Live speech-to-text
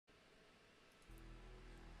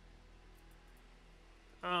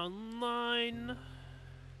Online.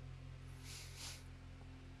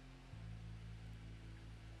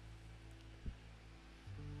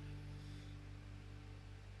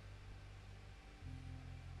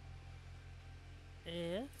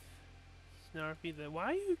 If Snarfy the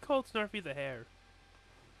why are you called Snarfy the Hare?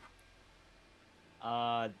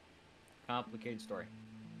 Uh, complicated story.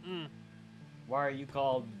 Hmm. Why are you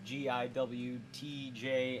called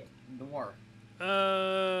GIWTJ Noir?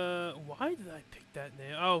 Why did I pick that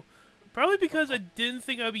name? Oh, probably because I didn't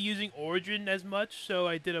think I'd be using Origin as much, so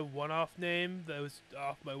I did a one-off name that was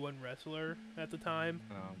off by one wrestler at the time,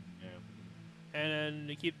 Yeah. and then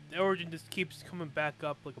the Origin just keeps coming back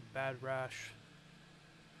up like a bad rash.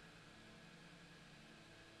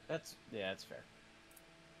 That's fair.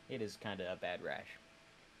 It is kind of a bad rash.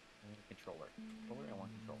 I need a controller. Controller? I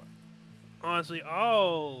want controller. Honestly,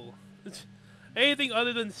 oh, anything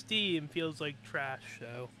other than Steam feels like trash.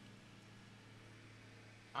 So,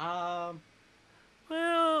 Um,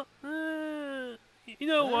 well, you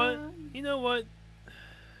know what? um, You know what?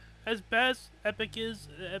 As bad as Epic is,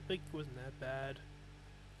 Epic wasn't that bad.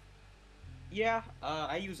 yeah,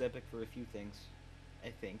 I use Epic for a few things. I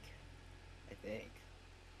think. I think.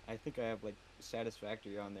 I think I have, like,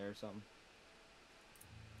 Satisfactory on there or something.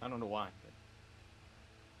 I don't know why, but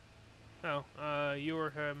Oh, you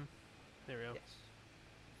were him. There we go. yes.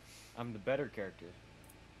 I'm the better character.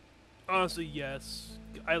 Honestly, yes.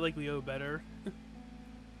 I like Leo better.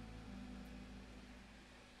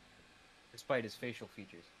 Despite his facial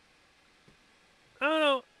features. I don't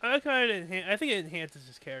know. I kind of I think it enhances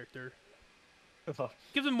his character.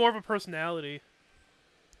 Gives him more of a personality.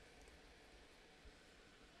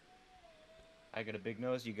 I got a big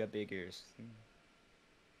nose, you got big ears.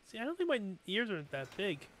 See, I don't think my ears are that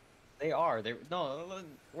big. They are. They no.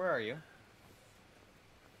 Where are you?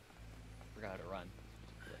 Forgot how to run.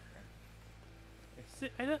 See,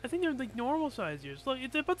 I think they're like normal size ears. Look,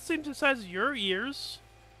 it's about the same size as your ears.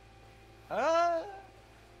 Uh,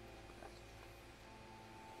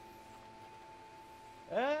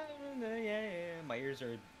 yeah. My ears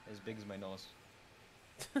are as big as my nose.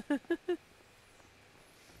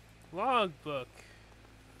 Logbook.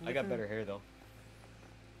 I got better hair though.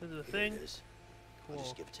 This is a Here it thing. is. I'll Cool.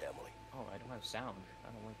 just give it to Emily. Oh, I don't have sound. I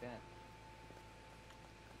don't like that.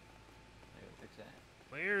 I gotta fix that.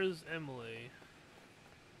 Where's Emily?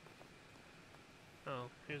 Oh,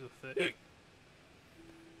 here's a thing.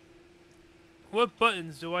 What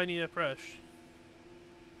buttons do I need to press?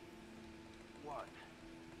 One.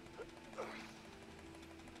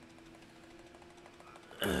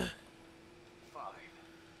 Five.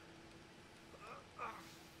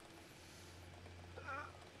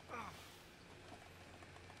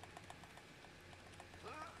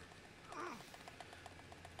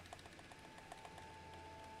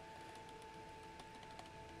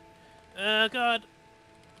 God.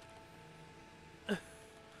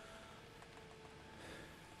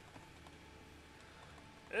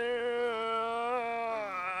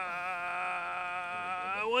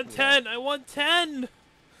 I want 10! I want 10!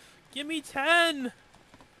 Give me 10!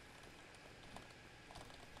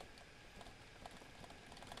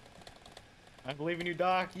 I believe in you,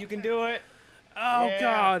 Doc. You can do it. Oh, Yeah.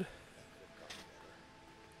 God.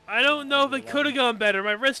 I don't know if I'll it do could have 11. gone better.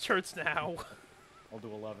 My wrist hurts now. I'll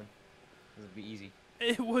do 11. This will be easy.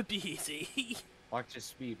 It would be easy. Watch his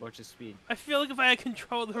speed. Watch his speed. I feel like if I had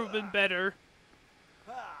control, it would have been better.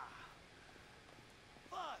 Ah.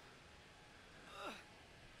 Five.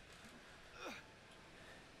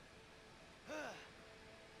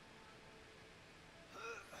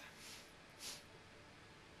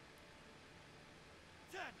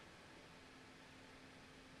 10.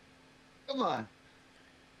 Come on.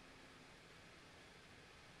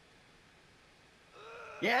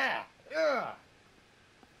 Yeah. Yeah.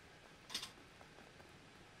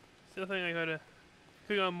 Still think I could have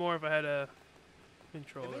gone more if I had a Hey,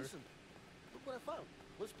 controller. Vincent, look what I found.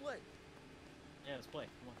 Let's play. Yeah. Let's play.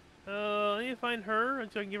 Come on. I need to find her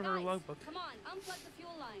so I can give her a Guys, logbook. come on, unplug the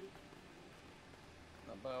fuel line.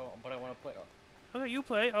 But I want to play. Okay, you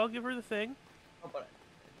play. I'll give her the thing. Oh, but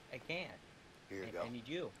I can't. Here you I go. need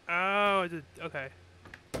you. Oh, okay.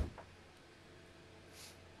 Let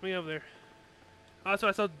me over there. Also,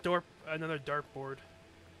 I saw another dartboard.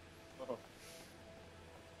 Oh.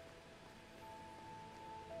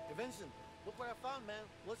 Hey, Vincent, look what I found, man.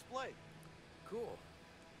 Let's play. Cool.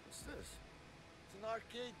 What's this? It's an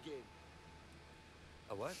arcade game.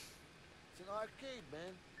 A what? It's an arcade,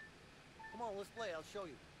 man. Come on, let's play. I'll show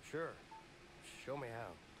you. Sure. Show me how.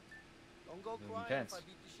 Don't go This is crying intense. if I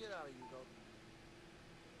beat the shit out of you, though.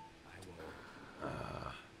 I won't.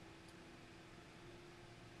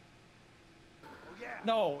 Oh, yeah.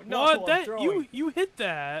 No, no, What? I'm That throwing. you hit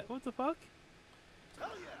that? What the fuck? Hell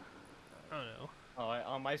yeah! I don't know.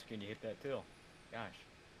 Oh, on my screen you hit that too. Gosh.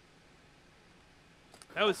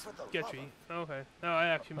 That was for the love sketchy. Okay. No, I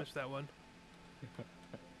actually missed that one.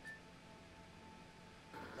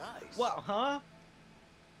 Nice. What, huh?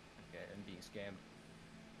 Okay, I'm being scammed.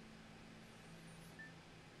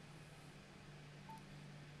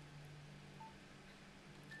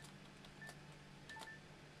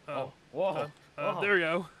 Oh. Whoa. Whoa. There we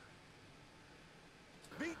go.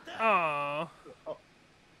 Beat that. Aww. Oh.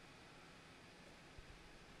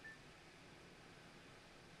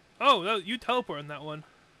 Oh, no, you teleport on that one.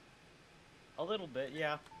 A little bit,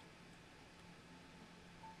 yeah.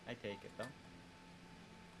 I take it though.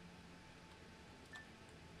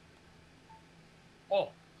 Oh.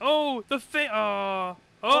 Oh, the fa- Oh.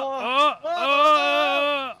 Oh. Oh.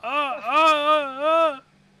 Oh. Oh. Oh.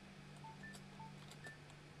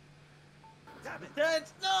 Damn it.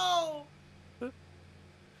 That's no. Thank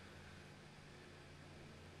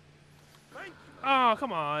you. Oh,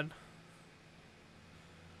 come on.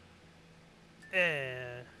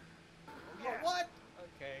 Eh. Oh, yeah. What?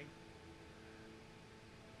 Okay.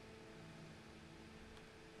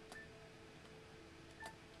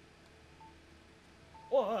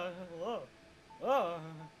 Oh. Oh. Oh.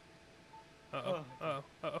 Uh-oh. Uh-oh.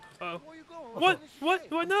 Uh-oh. Uh-oh. Where you going? What? Finish your What?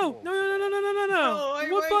 game. What? No. No, no, no, no, no, no, no, No, no. I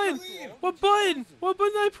What button? leave. What button? What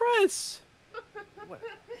button did I press? What?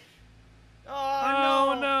 Oh,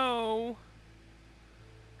 Oh, no.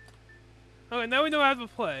 no. Okay, now we know how to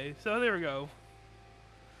play. So there we go.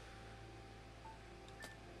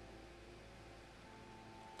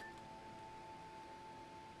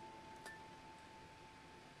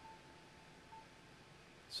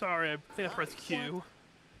 Sorry, I think I pressed Q.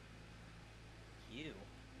 You. It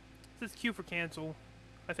says Q for cancel.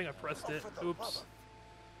 I think I pressed Oh, it. for the Oops. love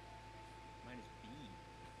Mine is B.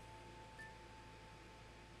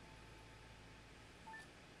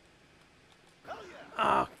 of- Hell yeah.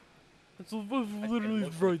 Ah! It's literally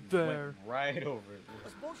It right went there. right over.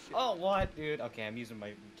 That's bullshit. Oh, what, dude? Okay, I'm using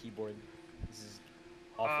my keyboard. This is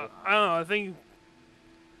awful. I don't know, I think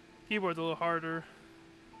keyboard's a little harder.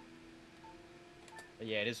 But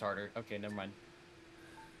yeah, it is harder. Okay, never mind.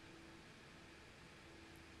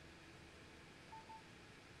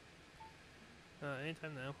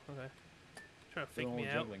 Anytime now. Okay. Trying to Doing fake a me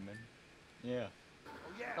little out. juggling, man. Yeah. Oh,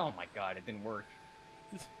 yeah. Oh my god, it didn't work.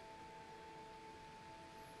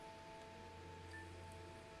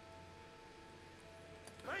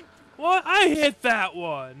 Thank you. What? I hit that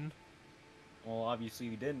one! Well, obviously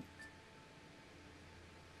you didn't.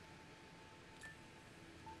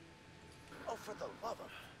 Oh, for the love of...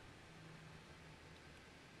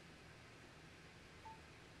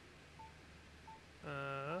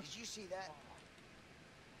 Did you see that?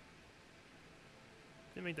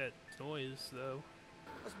 Didn't make that noise, though.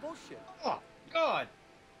 That's bullshit. Oh god.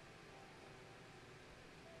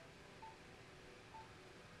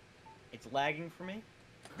 It's lagging for me.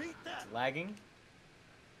 Beat that. It's lagging.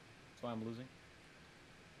 That's why I'm losing.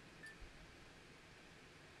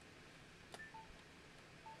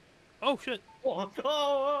 Oh, shit!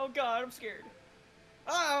 Oh god, I'm scared.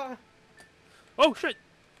 Ah! Oh, shit!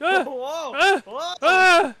 Ah! Whoa! Ah! Whoa!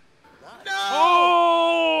 Ah! Nice. No!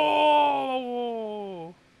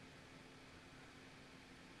 Oh!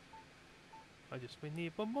 I just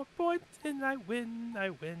need one more point and I win, I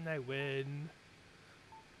win, I win.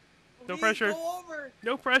 No Please pressure. Go over.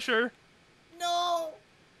 No pressure. No!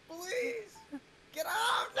 Please! Get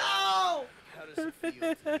out! No! How does it feel to be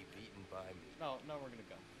beaten by me? No, no, we're gonna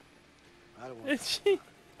go. I don't want to. I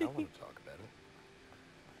don't want to talk about it.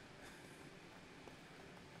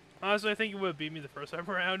 Honestly, I think you would have beat me the first time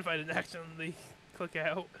around if I didn't accidentally click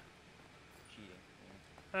out. Cheating.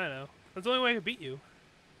 I don't know. That's the only way I could beat you.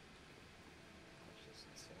 That's just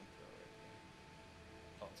insane throw right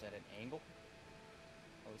there. Oh, is that an angle?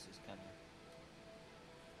 Oh, this is kind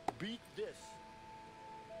of... Beat this.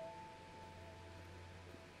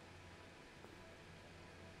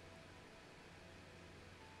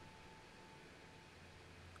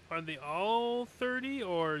 Are they all 30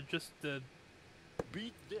 or just the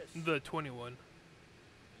Beat this. 21?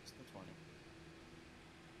 It's the 20.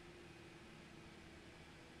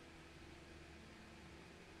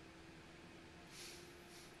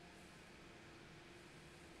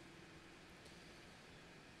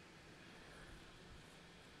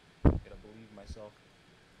 Gotta believe myself.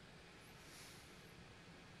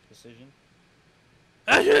 Decision.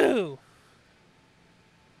 Achoo!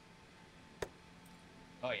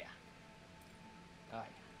 Oh yeah. Oh yeah.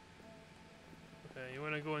 Okay, you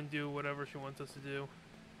wanna go and do whatever she wants us to do?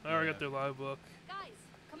 I already got their logbook. Guys,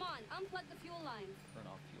 come Come on, unplug the fuel line. Turn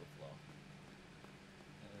off fuel flow.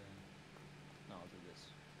 No, I'll do this.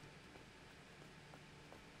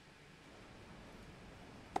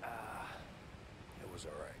 It was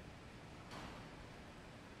all right.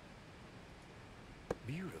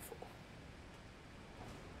 Beautiful.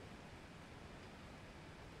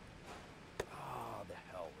 Ah, the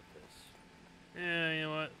hell with this. Yeah, you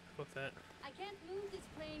know what? Fuck that. I can't move this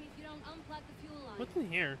plane if you don't unplug the fuel line. What's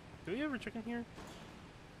in here? Do we ever check in here?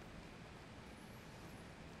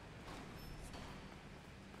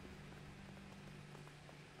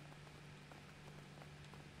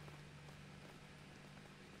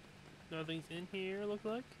 Nothing's in here, look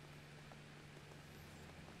like.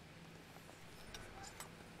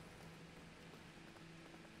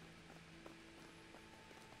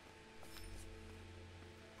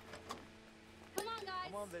 Come on,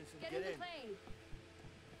 guys. Come on, Vincent, Get get in the in. plane.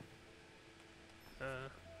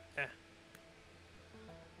 Yeah.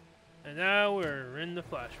 And now we're in the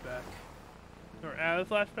flashback. Or out of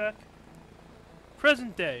the flashback?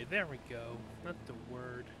 Present day, there we go. That's the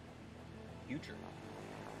word. Future.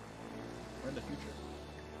 We're in the future.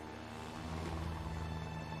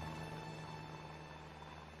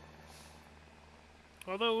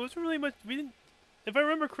 Although it wasn't really much, we didn't, if I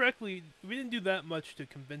remember correctly, we didn't do that much to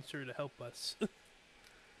convince her to help us.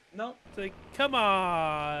 No. It's like, come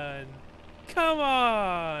on! Come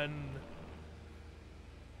on!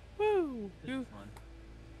 Woo! This is fun.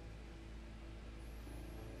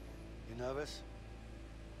 You nervous?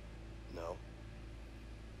 No.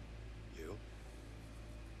 You?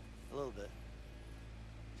 A little bit.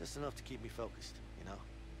 Just enough to keep me focused, you know?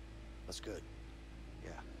 That's good.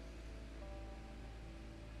 Yeah.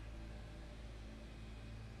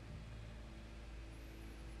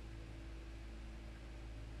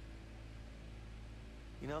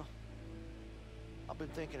 You know, I've been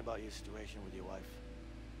thinking about your situation with your wife.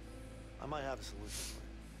 I might have a solution for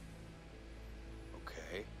it.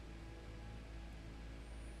 Okay.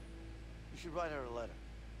 You should write her a letter.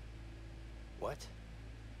 What?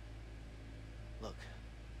 Look,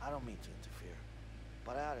 I don't mean to interfere,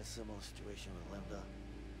 but I had a similar situation with Linda,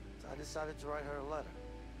 so I decided to write her a letter.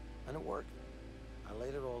 And it worked. I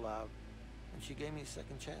laid it all out, and she gave me a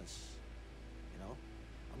second chance. You know?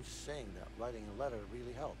 I'm just saying that writing a letter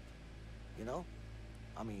really helped. You know?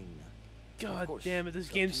 I mean... of God course, damn it, this it's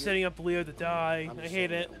up game's to you. setting up Leo to die. I'm I just hate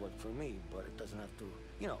saying it. It worked for me, but it doesn't have to...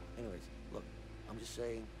 You know, anyways, look, I'm just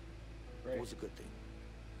saying Right. it was a good thing.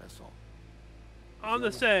 That's all. I'm feel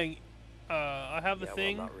just me? saying, I have a Yeah,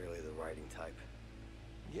 thing well, I'm not really the writing type.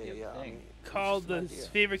 Yeah, Yep, yeah, I thing. mean... it was called just the an idea.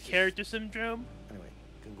 favorite It's just- character syndrome. Anyway,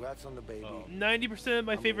 congrats on the baby. Oh. 90% of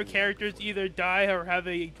my I'm favorite really happy characters for you. either die or have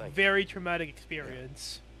a Thank you. very traumatic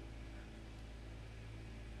experience.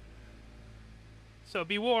 So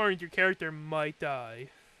be warned, your character might die.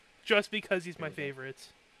 Just because he's my Okay. favorite.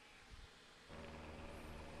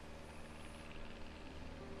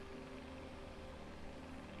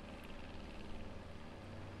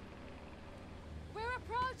 We're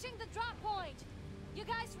approaching the drop point. You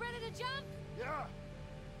guys ready to jump? Yeah!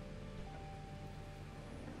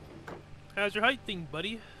 How's your height thing,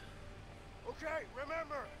 buddy? Okay,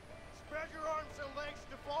 remember, spread your arms and legs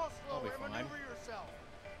to fall slow I'll be and fine. maneuver yourself.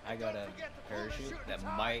 I got a Don't forget to pull the parachute chute that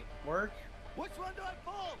top. might work. Which one do I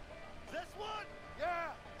pull? This one? Yeah,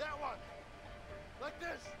 that one. Like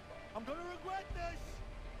this. I'm gonna regret this.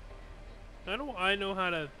 How do I know how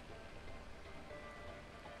to?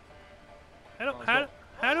 How do Oh, how, go.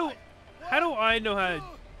 how do how do I know how to Two.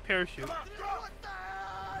 parachute? Come on, go. What the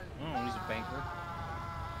hell? I don't know, he's a banker.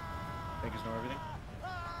 Bankers know everything.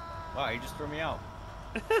 Wow, you just threw me out.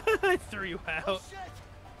 I threw you Oh out. shit!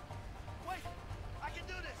 Wait, I can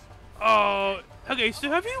do this. Oh, okay. So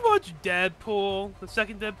have you watched Deadpool, the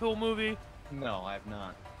second Deadpool movie? No, I have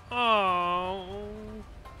not. Oh.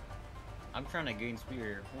 I'm trying to gain speed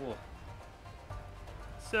here. Whoa.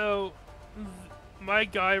 So, my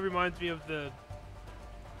guy reminds me of the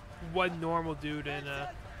one normal dude in Vincent,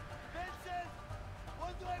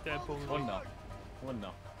 when do I Deadpool pull the movie. One no. cord? One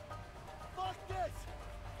no. Fuck this.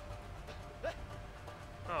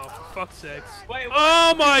 Oh, for fuck's sakes. Wait,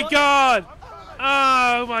 Oh my god! I'm coming.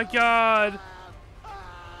 Oh my god!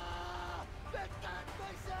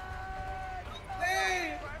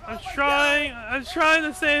 I'm trying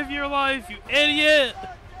to save your life, you idiot!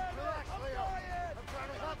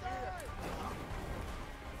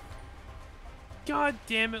 God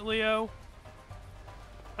damn it, Leo.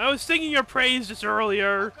 I was singing your praise just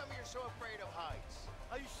earlier. How come you're so afraid of heights?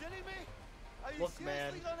 Are you shitting me? Are you Look, seriously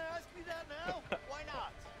man. gonna ask me that now? Why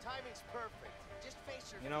not? Timing's perfect. Just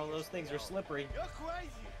face your You know, fears, those things Leo. are slippery. You're crazy.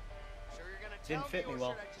 Sure you're gonna Didn't tell fit me, me or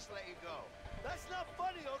well. should I just let you go? That's not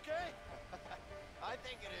funny, okay? I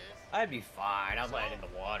think it is. I'd be fine. I'd let it in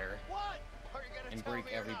the water What? Are you gonna and tell break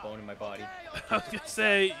me or every not? bone in my body. Okay, I was okay, gonna I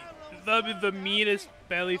say, fell down and I was that'd be the fine, meanest happy.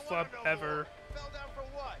 belly I wanna flop know ever. more. Fell down for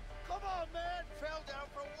what? Come on, man. Fell down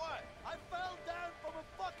for what? I fell down from a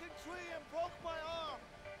fucking tree and broke my arm.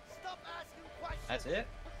 Stop asking questions. That's it?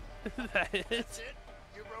 That is. That's it?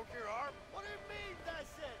 You broke your arm? What do you mean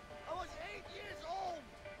that's it? I was 8 years old.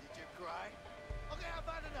 Did you cry? Okay, I've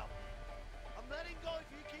had enough. I'm letting go if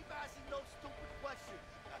you keep asking those stupid questions.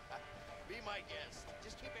 Be my guest.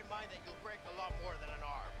 Just keep in mind that you'll break a lot more than an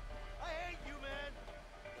arm. I hate you, man.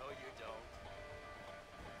 No, you don't.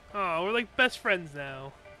 Oh, we're like best friends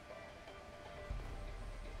now.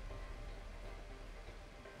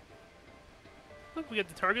 Look, we got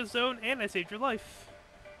the target zone, and I saved your life.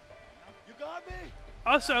 You got me?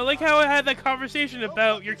 Also, I like how I had that conversation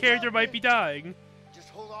about your character might be dying Just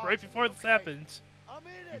hold on. right before this happens. I'm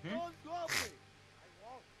in it. Mhm. Don't drop me. I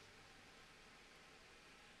won't.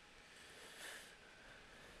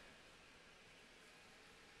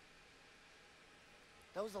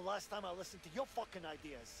 That was the last time I listened to your fucking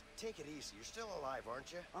ideas. Take it easy. You're still alive,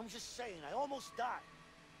 aren't you? I'm just saying, I almost died.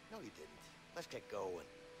 No, you didn't. Let's get going.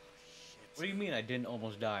 What do you mean I didn't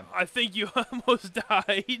almost die? I think you almost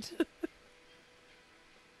died.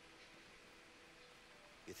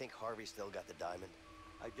 You think Harvey still got the diamond?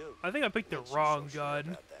 I do. I think I picked the Makes you wrong so sure gun.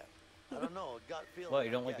 about that. I don't know, a gut feeling. What,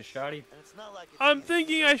 you don't I like the guess. shotty? And it's not like it's I'm easy to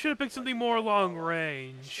thinking say I should have picked something something like more you long know. I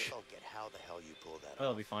range. still don't get how the hell you pulled that Well,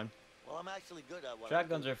 it'll off. be fine. Well, I'm actually good at what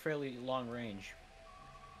Shotguns I do. are fairly long range.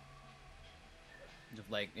 Just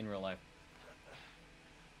like in real life.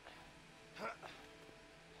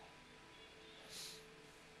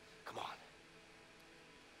 Come on.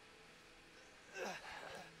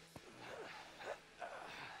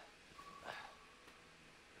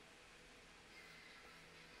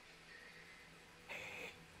 Hey,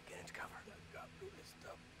 get into cover.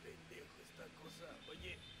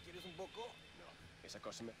 Esa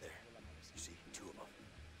cosa me... There. You see, two of them.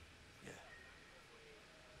 Yeah.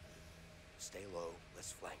 Stay low.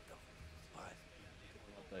 Let's flank them. All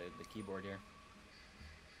right. The keyboard here.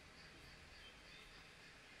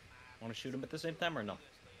 Want to shoot him at the same time or no?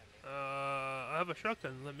 I have a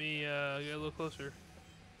shotgun. Let me get a little closer.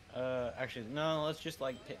 Actually, no. Let's just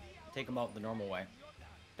like take him out the normal way.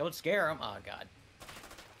 Don't scare him. Oh God.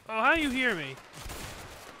 Oh, how do you hear me?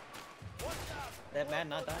 That man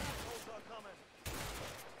not dying.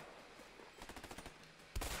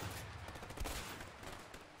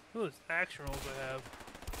 Ooh, those action rolls I have.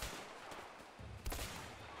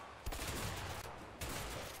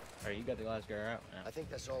 Alright, you got the last guy out. Yeah. I think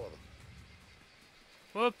that's all of them.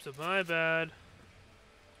 Whoops, my bad.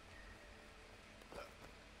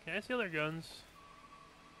 Can I steal their guns?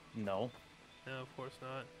 No. No, of course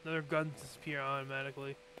not. Their guns disappear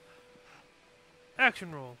automatically.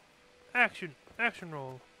 Action roll. Action. Action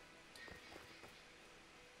roll.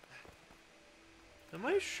 Am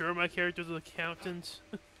I sure my character's an accountant?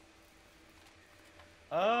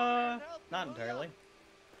 Not entirely.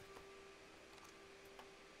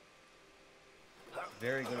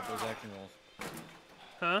 Very good at those action rolls.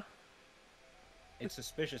 Huh? It's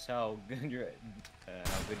suspicious how good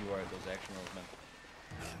how good you are at those action rolls, man.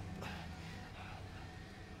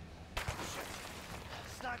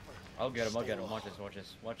 Sniper. I'll get him. I'll get him. Stay Watch low. this. Watch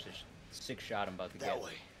this. Watch this. Sick shot I'm about to That get.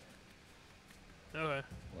 way. Okay.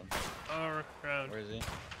 Hold All on. around. Where is he?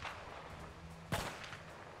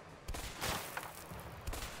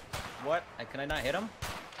 What? Can I not hit him?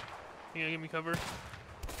 You gonna give me cover?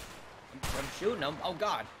 I'm shooting him. Oh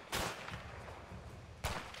God.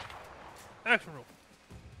 Action roll.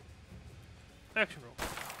 Action roll.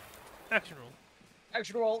 Action roll.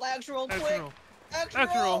 Action roll. Action roll. Action Quick. roll. Action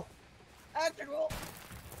Action roll. roll. Action roll.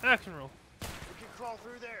 Action roll. We can crawl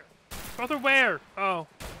through there. Brother, where? Oh,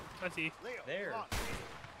 I see. Leo, There. come on.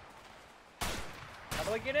 How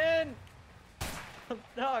do I get in? I'm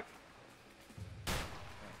stuck.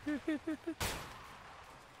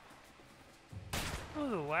 Oh,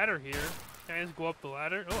 there's a ladder here. Can I just go up the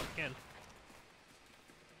ladder? Oh, I can.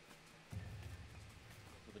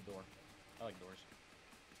 To the door. I like doors.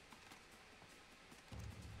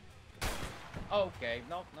 Okay.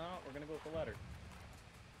 No, no. We're gonna go with the ladder.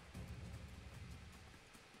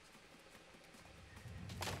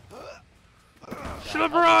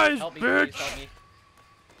 Surprise, Help me, bitch! please, help me.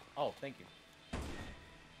 Oh, thank you.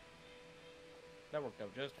 That worked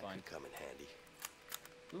out just That fine. could come in handy.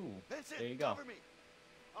 Ooh, Vincent, there you go. cover me.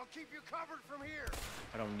 I'll keep you covered from here.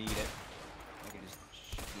 I don't need it. I can just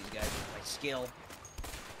shoot these guys with my skill.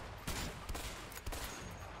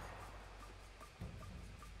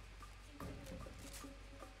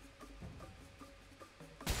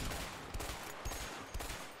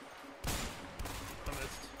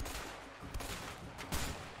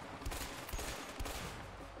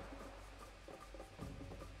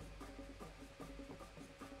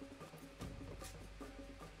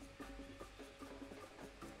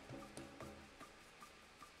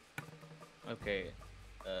 Okay.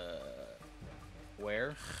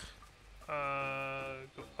 Where?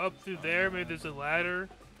 Go up through there. Maybe there's a ladder.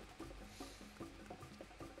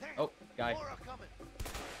 Oh, guy. More are coming.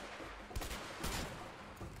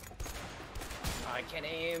 I can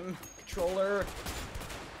aim. Controller.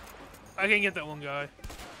 I can get that one guy.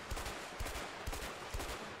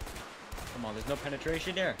 Come on, there's no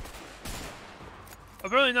penetration there.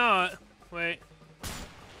 Apparently not. Wait.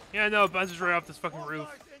 Yeah, no, it bounces right off this fucking More roof.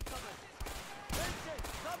 guards incoming. Vincent,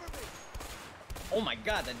 cover me. Oh my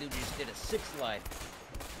god, that dude just did a 6 life.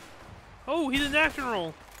 Oh, he's an action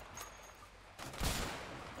roll.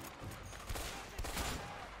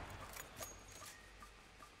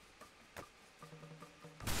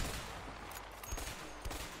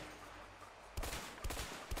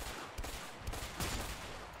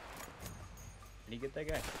 Did he get that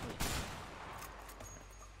guy?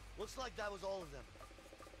 Looks like that was all of them.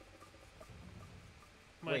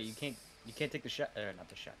 Wait, you can't take the shot, not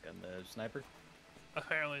the shotgun, the sniper?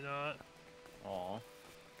 Apparently not. Aw.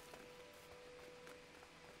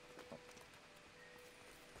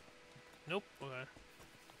 Nope. Okay.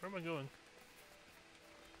 Where am I going?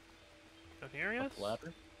 Down here, I guess? Up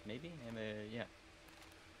ladder? Maybe? Yeah.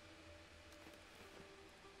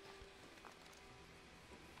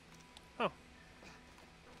 Oh.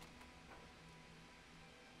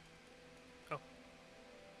 Oh.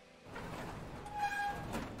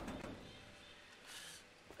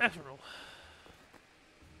 Action roll.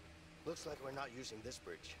 Looks like we're not using this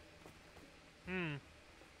bridge. Hmm.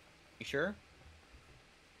 You sure?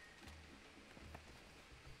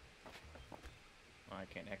 Oh, I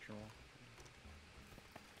can't action roll.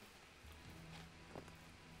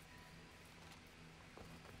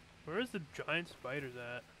 Where is the giant spiders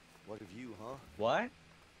at? What of you, huh? What?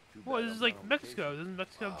 Too Well, bad this is I'm like not on Mexico. vacation. Doesn't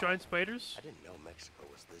Mexico have Wow. giant spiders? I didn't know Mexico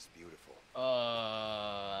was this beautiful.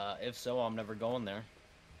 If so, I'm never going there.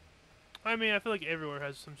 I mean, I feel like everywhere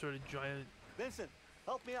has some sort of giant. Vincent,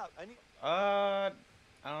 help me out. I need. I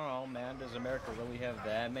don't know, man. Does America really have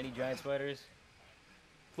that many giant spiders?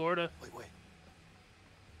 Florida. Wait.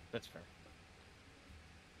 That's fair.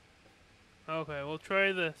 Okay, we'll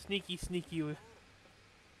try the sneaky. Okay.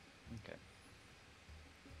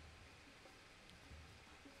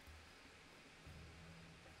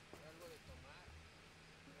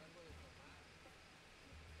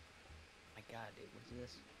 My god, dude, what's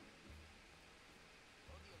this?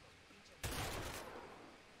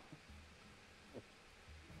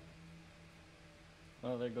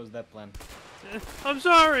 Oh, there goes that plan. I'm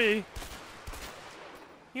sorry.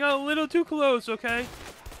 You got a little too close, okay?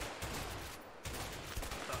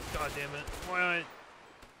 Oh, god damn it! Why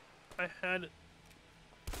I had.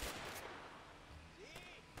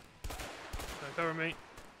 Cover me.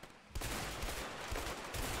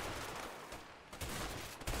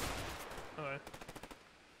 Okay.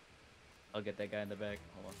 I'll get that guy in the back.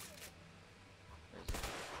 Hold on. Where is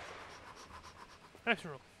he? Action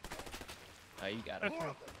roll. Oh, you got him. Action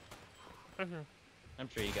roll. Action roll. I'm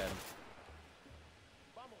sure you got him.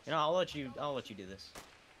 You know, I'll let you do this.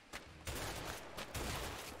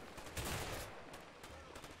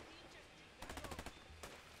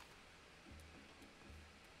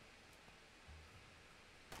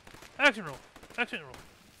 Action roll. Action roll.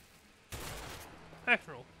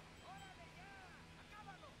 Action roll.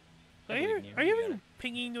 I Are believe you, in you. are you You got having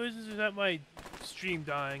pinging noises or is that my stream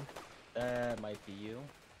dying? That might be you.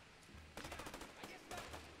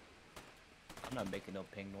 I'm not making no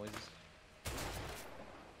ping noises.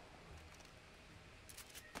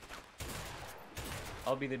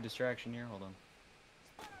 I'll be the distraction here. Hold on.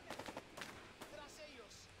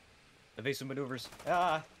 Evasive maneuvers.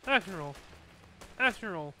 Ah! Action roll. Action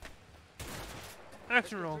roll.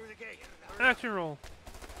 Action roll. Through the gate. Action roll.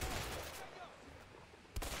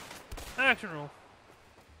 Action roll.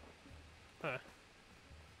 Huh.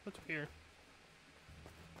 What's up here?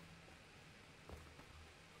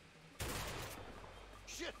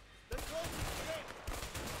 Shit! They're closing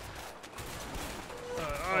the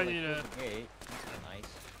gate. I need a. Hey, that's nice.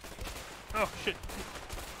 Oh shit.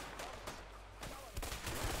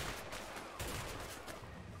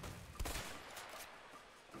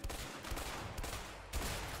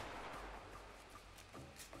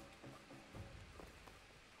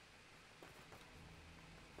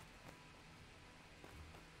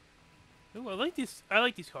 Ooh, I like these. I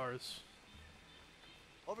like these cars.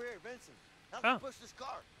 Over here, Vincent. Help Oh. me push this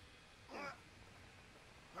car.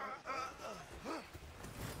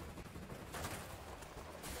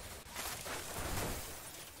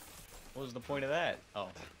 What was the point of that? Oh.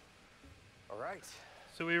 All right.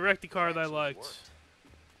 So we wrecked the car that I Actually liked. worked.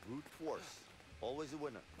 Brute force. Always a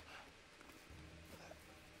winner.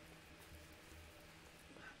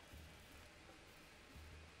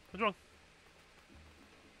 What's wrong?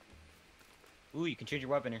 Ooh, you can change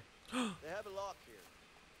your weapon here. They have a lock here,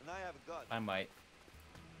 and I have a gun. I might.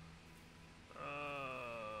 Uh,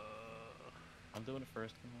 I'm doing it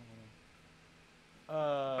first. Come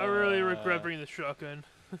on. I really regret bringing the shotgun.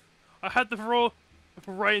 I had to roll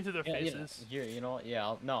right into their Yeah, faces. here, you know what?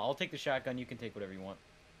 Yeah, I'll take the shotgun. You can take whatever you want.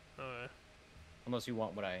 Okay. Unless you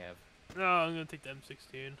want what I have. No, I'm gonna take the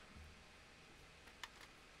M16.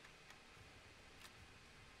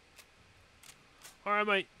 Or I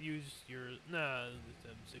might use your... Nah, the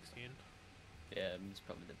M16. Yeah, it's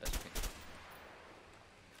probably the best thing.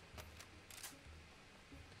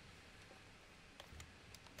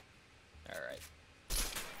 Alright.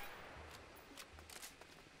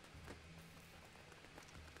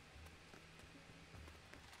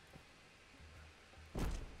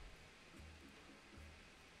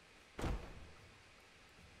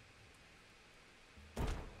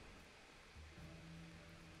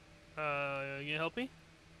 You gonna help me?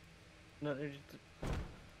 No,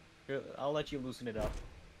 here, I'll let you loosen it up.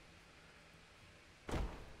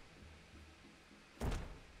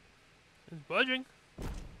 It's budging.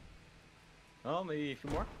 Oh, maybe a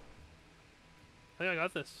few more? I think I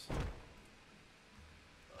got this.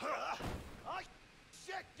 Ah,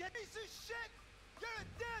 shit! Get piece of shit! You're a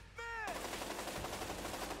dead man!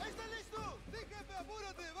 ¡Está listo! ¡Déjame,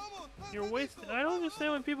 apúrate! ¡Vamos! You're wasting... I don't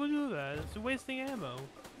understand when people do that. It's wasting ammo.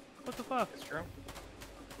 What the fuck? That's true.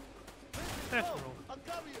 That's wrong. I'll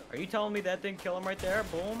cover you! Are you telling me that didn't kill him right there?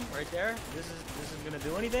 Boom, right there? This is gonna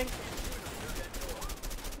do anything?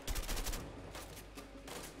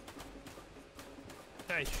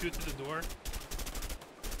 Can I shoot through the door?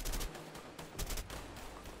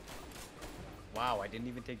 Wow, I didn't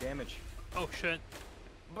even take damage. Oh shit.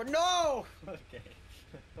 But no! Okay.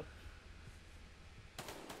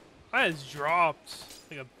 I just dropped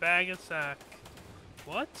like a bag of sack.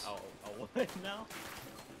 What? Oh, what now?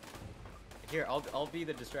 Here, I'll be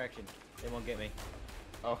the distraction. They won't get me.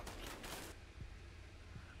 Oh.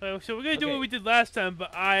 So we're gonna do Okay. what we did last time,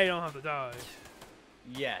 but I don't have to die.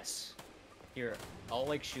 Yes. Here, I'll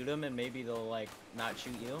like shoot them and maybe they'll like not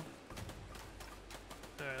shoot you.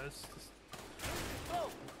 Alright, let's just... Oh,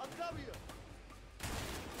 I'll cover you!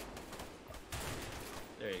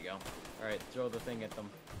 There you go. Alright, throw the thing at them.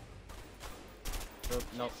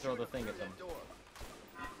 Throw the thing at them.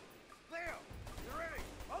 Leo, you ready?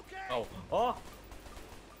 Okay! Oh, oh!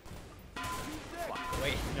 Fuck,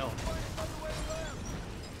 wait, no.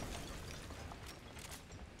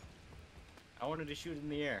 I wanted to shoot in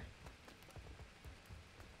the air.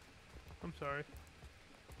 I'm sorry.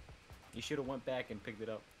 You should have went back and picked it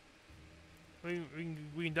up. We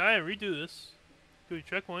can die and redo this. Do a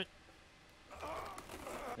checkpoint.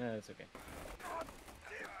 No, that's okay.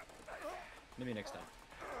 Maybe next time.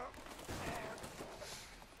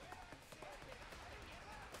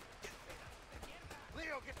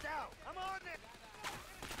 Leo, get down! I'm on it!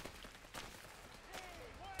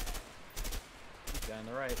 Guy on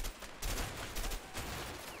the right.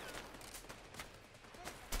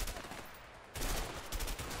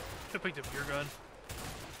 I picked up your gun.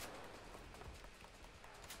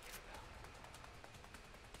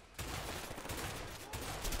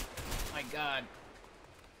 My God.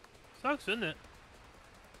 Sucks, isn't it?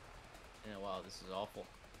 Yeah, wow, this is awful.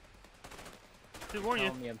 Did warn you.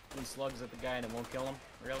 Telling me I'm throwing slugs at the guy and it won't kill him?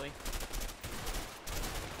 Really?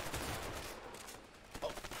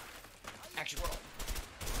 Oh. Action roll.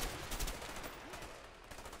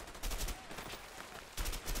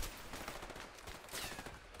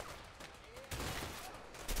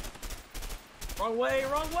 Wrong way,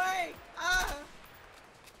 wrong way! Ah!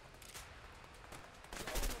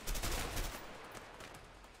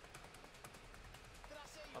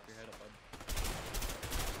 Pop your head up, bud.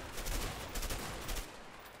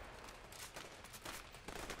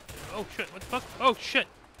 Oh shit, what the fuck? Oh shit!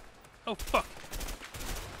 Oh fuck!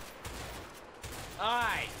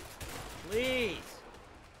 Aye! Please!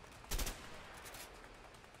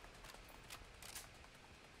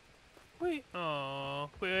 Wait, oh,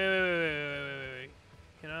 wait.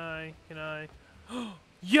 Can I?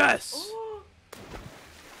 Yes!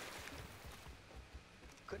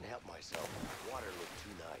 Couldn't help myself. The water looked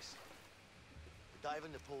too nice. Dive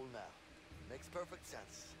in the pool now. Makes perfect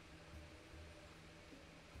sense.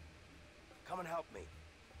 Come and help me.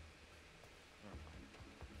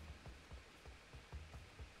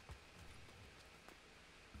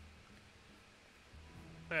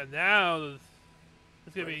 And now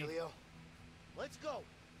it's gonna Ready, be Leo? Let's go.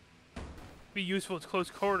 useful at close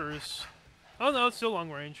quarters. Oh no, it's still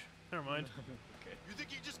long range. Never mind. Okay. You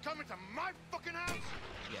think you just come into my fucking house?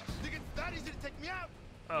 Yes. Think it's that easy to take me out?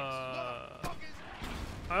 Uh,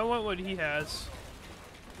 Motherfuckers! I want what he has.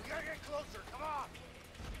 We gotta get closer. Come on.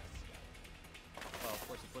 Well, of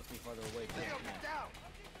course it puts me farther away. Leo, get down.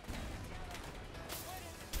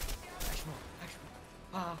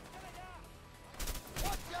 Ah.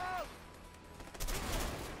 Watch out.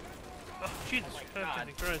 Oh, Jesus God.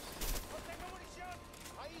 Christ.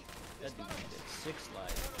 That dude did 6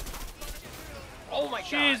 slides. Oh my God.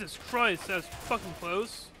 Jesus Christ, that was fucking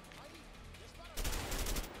close.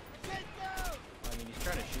 I mean, he's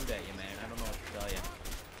trying to shoot at you, man. I don't know what to tell you.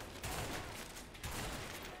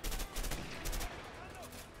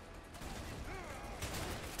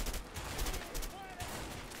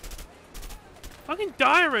 Fucking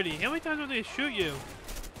die already! How many times will they shoot you?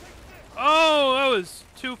 Oh, that was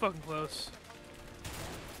too fucking close.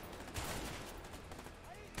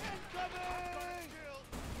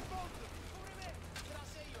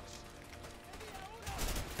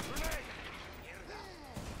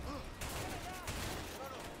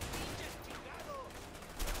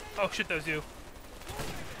 Oh shit, that was you.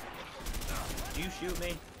 Did you shoot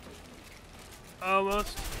me?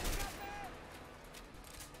 Almost.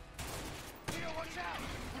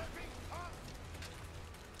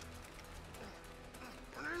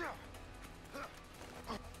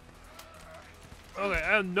 Okay,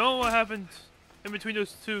 I don't know what happened in between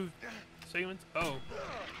those two segments. Oh.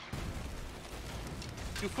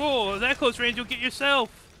 You fool! That close range, you'll get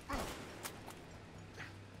yourself!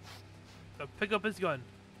 So pick up his gun.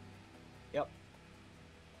 Yep.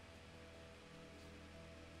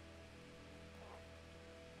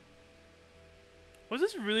 Was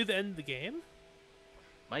this really the end of the game?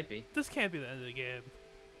 Might be. This can't be the end of the game.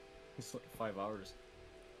 It's like 5 hours.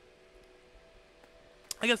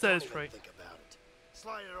 I guess that is Don't right. Think about it.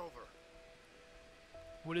 Slide it over.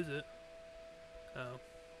 What is it? Oh. All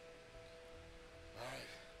right.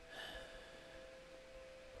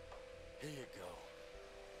 Here you go.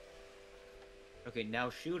 Okay, now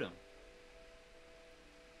shoot him.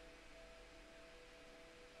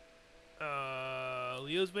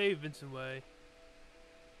 Leo's way, Vincent way.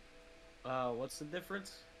 What's the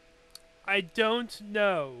difference? I don't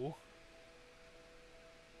know.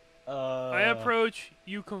 I approach,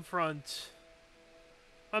 you confront.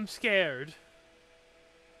 I'm scared.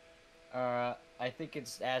 I think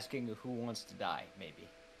it's asking who wants to die, maybe.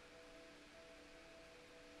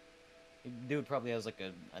 Dude probably has like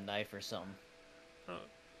a knife or something.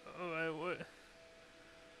 What?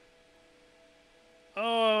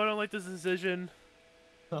 Oh, I don't like this decision.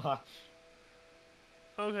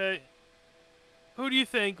 Okay. Who do you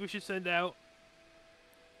think we should send out?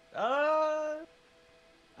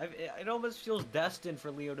 It almost feels destined for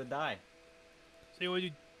Leo to die. So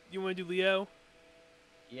you want to do Leo?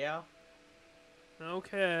 Yeah.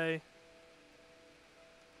 Okay.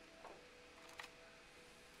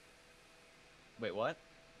 Wait, what?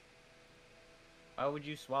 Why would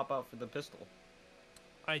you swap out for the pistol?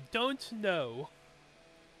 I don't know.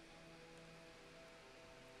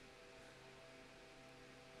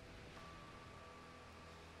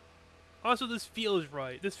 Also, this feels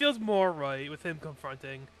right. This feels more right with him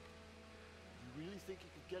confronting. You really think you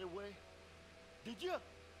could get away? Did you?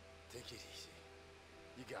 Take it easy.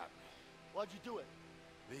 You got me. Why'd you do it?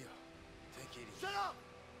 Leo, take it easy. Shut up!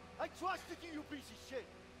 I trusted you, you piece of shit.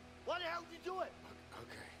 Why the hell did you do it?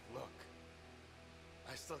 Okay, look.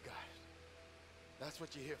 I still got it. That's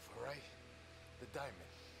what you're here for, right? The diamond.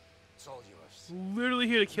 It's all yours. Literally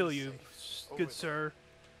here to kill You're you, safe. Over good there. sir.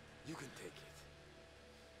 You can take it.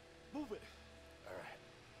 Move it. All right.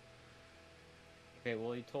 Okay,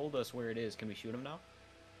 well he told us where it is. Can we shoot him now?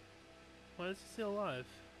 Why is he still alive?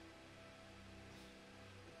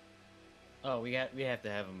 Oh, we have to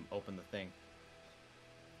have him open the thing.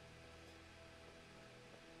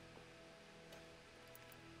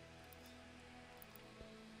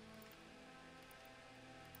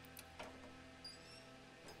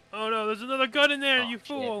 Oh no, there's another gun in there, Oh, you shit.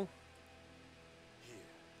 fool! Here.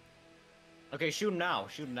 Okay, shoot him now.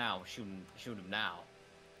 Shoot him now. Shoot him now.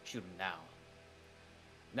 Shoot him now.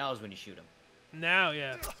 Now is when you shoot him. Now,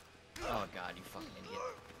 yeah. Oh god, you fucking idiot.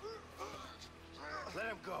 Let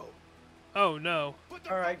him go. Oh no. Put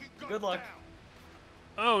the Alright, fucking gun good luck. down.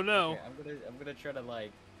 Oh no. Okay, I'm gonna try to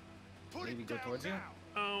like Put maybe it go down towards you. now.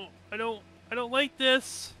 Oh, I don't like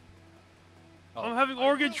this. Oh. I'm having I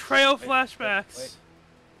Oregon will Trail wait, flashbacks. wait.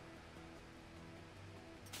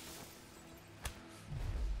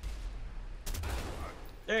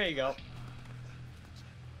 There you go.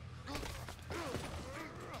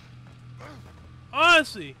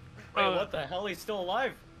 Honestly. Wait, what the hell? He's still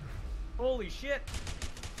alive? Holy shit!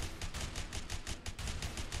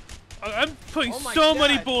 I'm putting Oh my so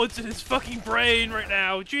many God. bullets in his fucking brain right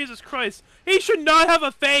now. Jesus Christ. He should not have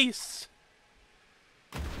a face!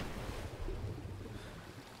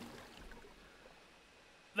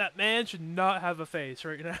 That man should not have a face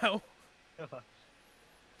right now.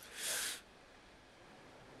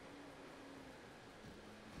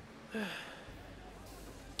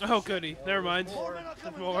 Oh goody, never mind. More men are There's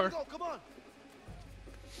coming. We gotta more. go. Come on.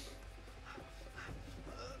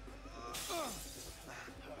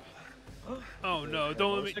 Oh no,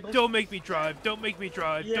 don't make me drive. Don't make me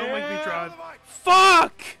drive. Don't make me Yeah. drive.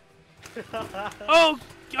 Fuck! Oh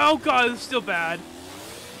god, it's still bad.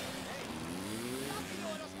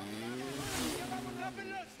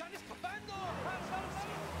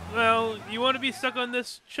 Well, you want to be stuck on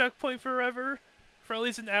this checkpoint forever? For at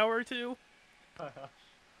least an hour or two?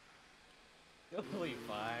 You'll be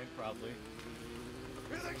fine, probably.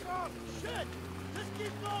 Here they come. Shit. Just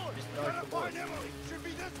keep going. Just Gotta dodge the find bullets. Emily. Should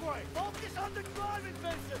be this way. Focus on the driving,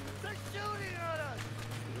 Vincent. They're shooting at us.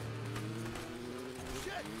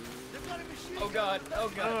 Shit. They've got a machine Oh god, oh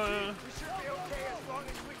god. We should be okay as long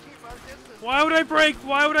as we keep our distance. Why would I brake?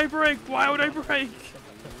 Why would I brake? Why would I brake?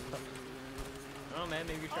 Oh man,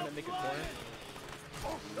 maybe you're trying to make a corner.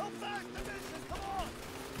 Oh, go fast, Vincent. Come on.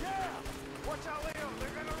 Yeah. Watch out, Leo. They're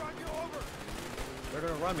gonna run you over. They're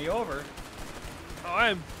gonna run me over.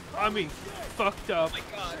 Oh, I'm being fucked up. Oh my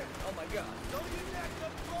god, oh my god. Don't get jacked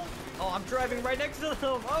up close. Oh, I'm driving right next to them.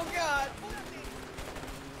 Oh god.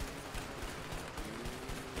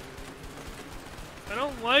 I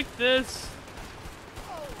don't like this.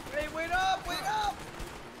 Hey, wait up, wait up.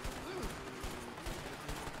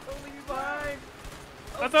 Don't leave me behind.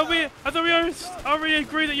 I thought we already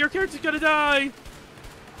agreed that your character's gonna die.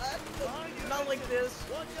 Not like this.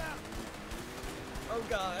 Watch out. Oh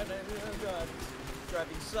god, oh god.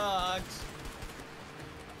 Driving sucks.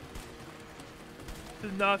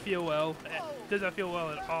 Does not feel well. Does not feel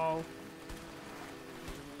well at all.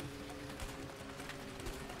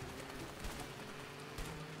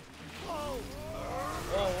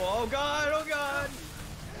 Oh god, oh god.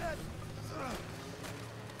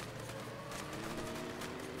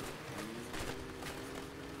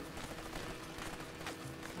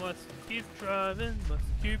 Must keep driving, must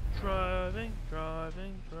keep driving.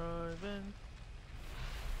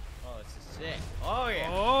 Oh, this is sick. Oh yeah.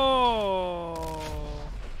 Oh!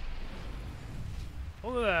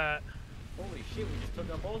 Look at that. Holy shit, we just took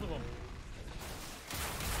out both of them.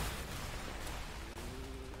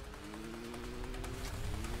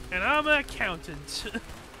 And I'm an accountant.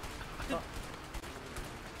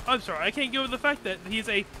 I'm sorry, I can't get over the fact that he's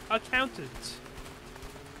a accountant.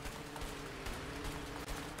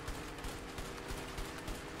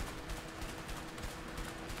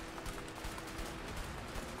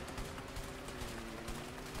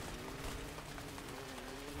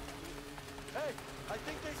 Hey, I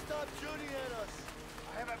think they stopped shooting at us.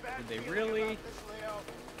 I have a bad Did they feeling really? about this, Leo.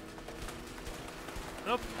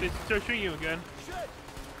 Nope, they start shooting you again. Shit!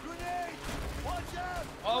 Grenade! Watch out!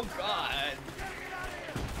 Oh god. We gotta get out of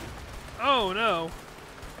here! Oh no.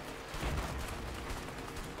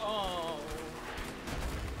 Oh.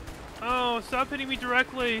 Oh, stop hitting me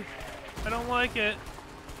directly. I don't like it.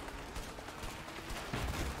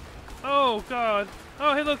 Oh god.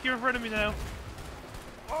 Oh, hey look, you're in front of me now.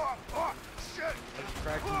 Oh, shit! I just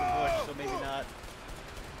cracked in the bush, so maybe not.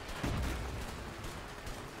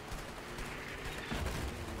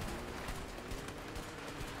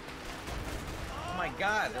 Oh my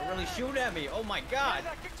god, they're really shooting at me. Oh my god.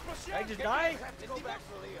 Did I just die? Have to go back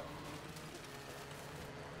for Leo.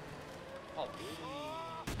 Oh.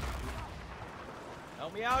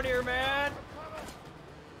 Help me out here, man.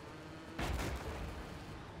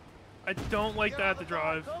 I don't like that to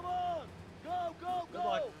drive. Come on! Go, go, Good go!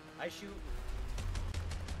 luck. I shoot.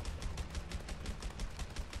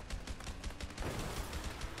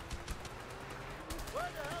 Where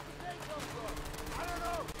the hell did they come from? I don't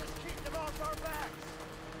know. Just keep them off our backs.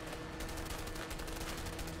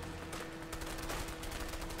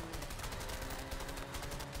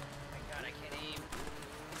 Oh my god, I can't aim.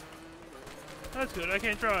 That's good, I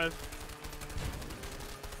can't drive.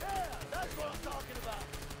 Yeah, that's what I'm talking about.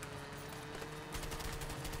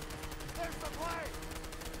 There's the plane.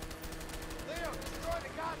 Leo, destroy the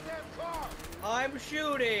goddamn car. I'm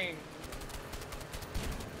shooting.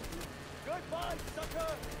 Goodbye,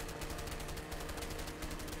 sucker.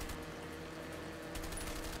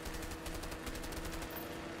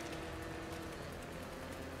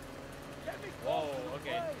 Get me close Whoa, to the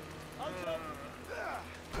okay. plane. I'll jump.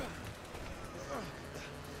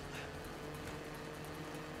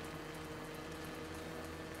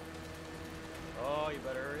 Oh, you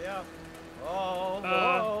better hurry up. Oh,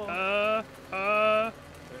 Uh, whoa. uh.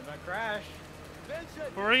 Better not crash.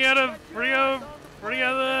 Vincent, We're running out of get your ass on the running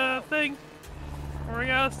out of the thing. We're running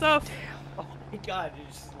out of stuff. Oh my god,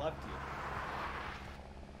 it just left you.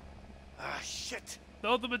 Ah, shit. The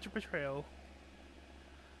ultimate betrayal.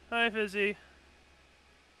 Hi, Fizzy.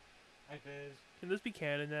 Hi, Fizz. Can this be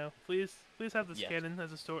canon now? Please have this Yes. canon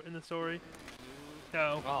as a story in the story.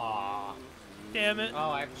 No. Aww. Damn it. Oh,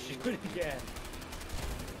 I have to shoot it again.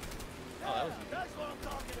 Oh, that was easy. That's what I'm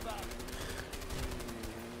talking about.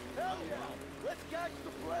 Hell yeah! Let's catch the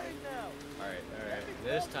plane now. Alright.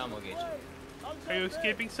 This time I'll get you. I'll Are you jump in.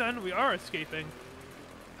 escaping, son? We are escaping.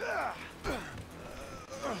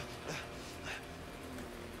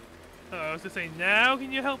 I was gonna say, now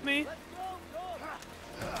can you help me? Let's go,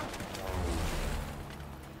 go.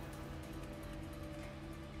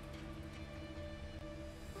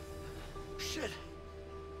 Shit.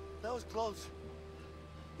 That was close.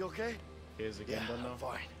 You okay? Here's the game Yeah, done I'm though.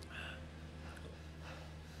 fine.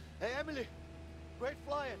 Hey, Emily. Great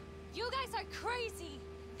flying. You guys are crazy!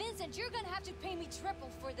 Vincent, you're gonna have to pay me triple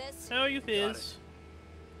for this. How are you, Got Fizz?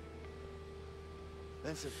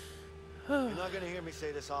 Vincent, you're not gonna hear me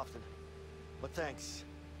say this often, but thanks.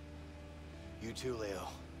 You too, Leo.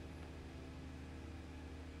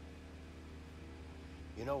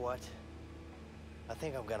 You know what? I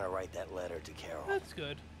think I'm gonna write that letter to Carol. That's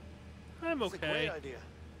good. I'm It's a great okay. idea.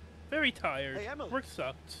 Very tired. Hey, Emily. Work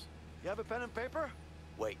sucked. You have a pen and paper?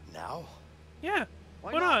 Wait, now? Yeah.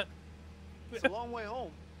 Why Why not? not? It's a long way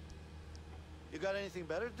home. You got anything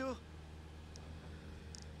better to do?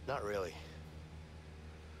 Not really.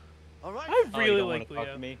 All right. I Oh, you really don't like wanna talk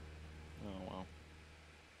Leo. to me? Oh, wow.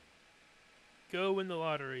 Go win the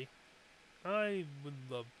lottery. I would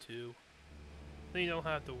love to. Then you don't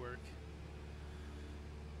have to work.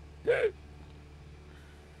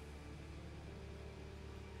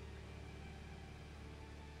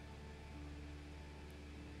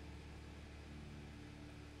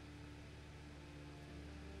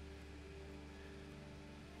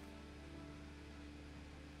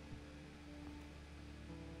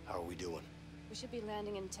 How are we doing? We should be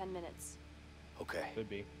landing in 10 minutes. Okay. Could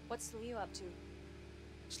be. What's Leo up to?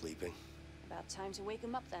 Sleeping? About time to wake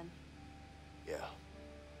him up then. Yeah.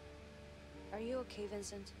 Are you okay,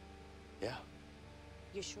 Vincent? Yeah.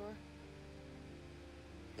 You sure?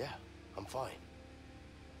 Yeah. I'm fine.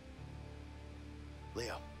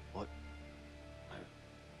 Leo. What?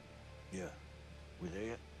 Yeah. We there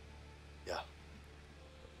yet? Yeah.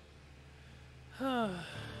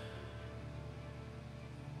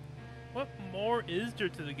 What more is there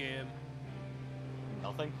to the game?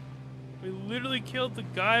 Nothing? We literally killed the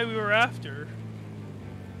guy we were after.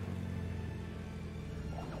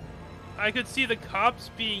 I could see the cops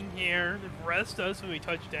being here to arrest us when we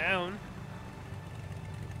touch down.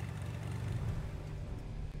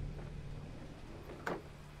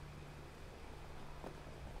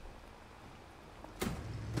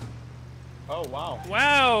 Oh, wow.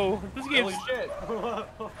 Wow, this game's Holy shit.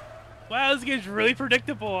 wow, this game's really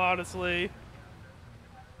predictable, honestly.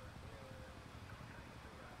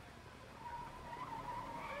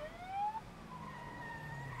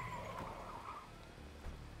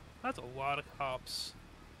 That's a lot of cops.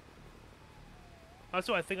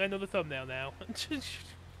 Also, I think I know the thumbnail now.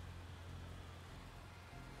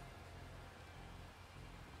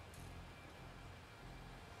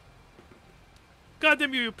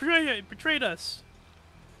 Goddamn you betrayed us!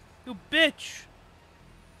 You bitch!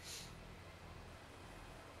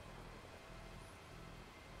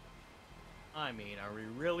 I mean, are we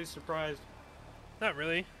really surprised? Not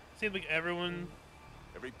really. Seems like everyone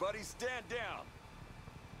Everybody stand down.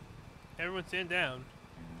 stand down.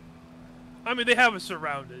 I mean, they have us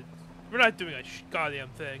surrounded. We're not doing a goddamn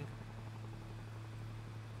thing.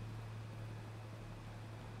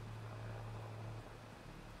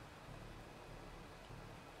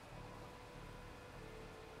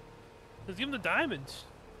 Let's give him the diamonds.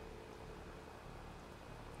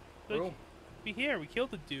 Look, Cool. be here. We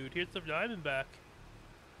killed the dude. Here's the diamond back.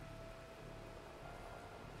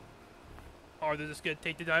 Or they're just gonna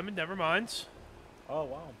take the diamond. Never mind. Oh,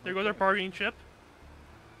 wow. There goes our bargaining chip.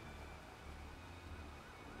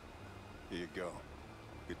 Here you go.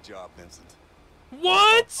 Good job, Vincent.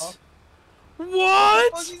 What? What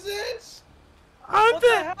What? is this? I'm What the.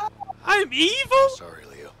 the hell? I'm evil. Sorry,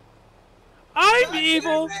 Leo. I'm God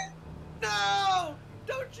evil. damn it. No!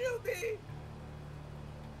 Don't shoot me!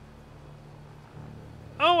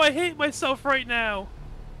 Oh, I hate myself right now.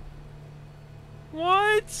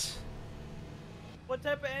 What? What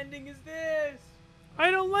type of ending is this?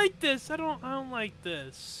 I don't like this. I don't like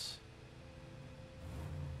this.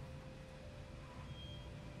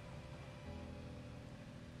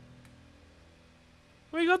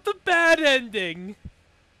 We got the bad ending.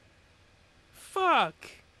 Fuck.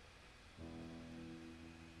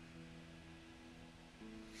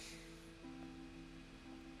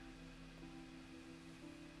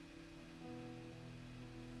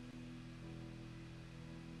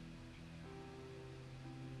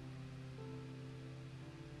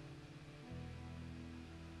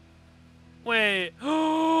 Wait.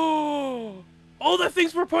 All the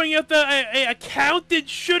things we're pointing out that a accountant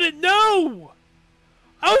shouldn't know.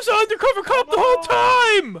 I was an undercover cop the whole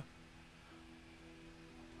time.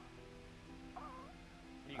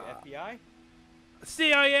 You FBI?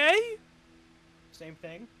 CIA? Same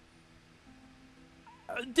thing.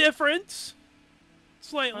 Different.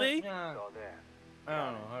 Slightly. Yeah. All there. I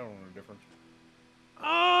don't know. I don't know the difference. Oh,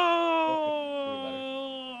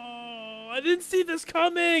 I didn't see this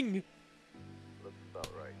coming. Looks about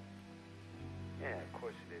right. Yeah, of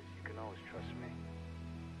course it is. You can always trust me.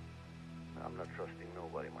 I'm not trusting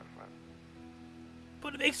nobody, my friend.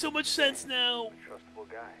 But it makes so much sense now. I'm a trustable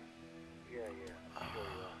guy. Yeah, I'm sure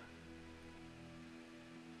you are.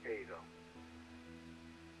 Here you go.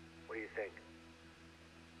 What do you think?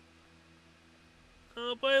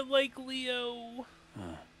 But I like Leo.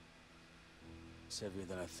 Huh. It's heavier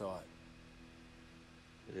than I thought.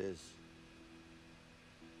 It is.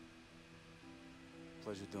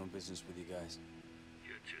 Pleasure doing business with you guys.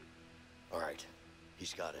 You too. All right.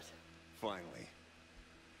 He's got it. Finally.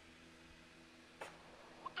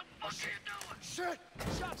 What the fuck are you doing? Shit!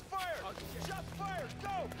 Shots fired! Shots fired!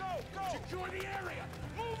 Go! Go! Go! Secure the area!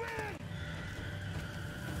 Move in!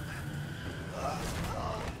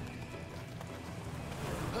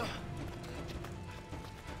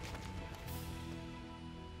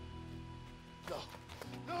 Go!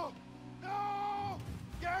 No! No!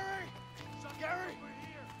 Gary! Gary!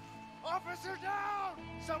 Officer down!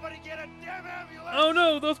 Somebody get a damn ambulance! Oh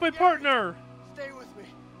no, that was my partner. Stay with me.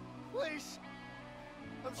 Please.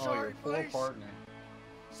 I'm Oh, sorry, your poor please. partner.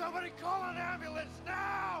 Somebody call an ambulance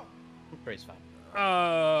now! Pretty fine.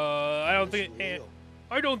 I don't think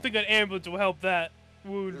I don't think an ambulance will help that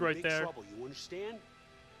wound You're in right big there. trouble, you understand?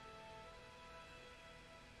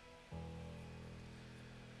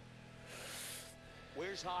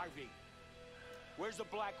 Where's Harvey? Where's the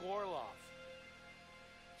Black Orlov?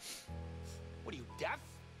 What are you, deaf?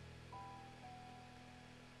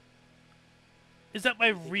 Is that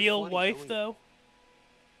my think you're real funny, wife don't you? though?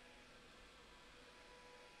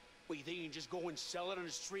 What, you think you can just go and sell it on a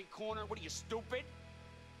street corner? What are you, stupid?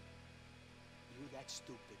 You that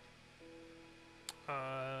stupid?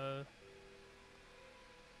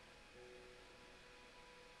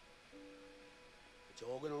 It's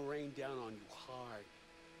all gonna rain down on you hard.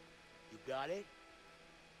 You got it?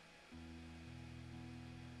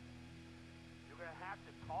 You're gonna have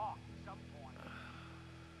to talk at some point.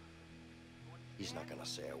 He's not gonna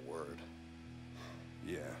say a word.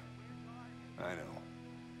 Yeah, I know.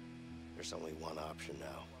 There's only one option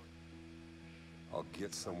now. I'll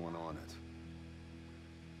get someone on it.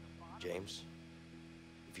 James,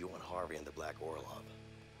 if you want Harvey and the Black Orlov,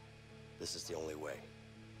 this is the only way.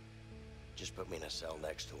 Just put me in a cell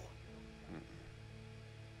next to him.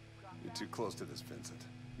 You're too close to this, Vincent.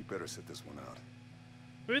 You better sit this one out.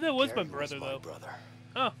 Maybe that was my Gary brother my though. brother.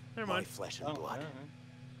 Oh, never My mind. flesh and blood.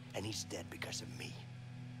 And he's dead because of me.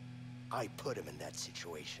 I put him in that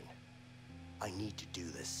situation. I need to do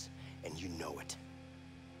this, and you know it.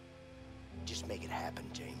 Just make it happen,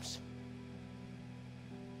 James.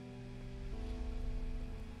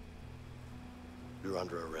 You're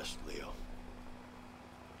under arrest, Leo.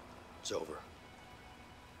 It's over.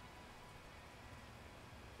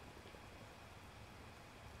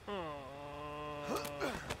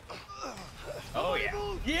 Oh yeah.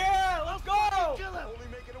 Yeah, let's go! Kill him! Only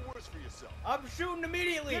making it worse for yourself. I'm shooting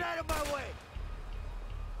immediately. Get out of my way!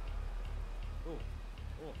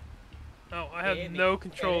 Oh, I have Can't hit me. no Can't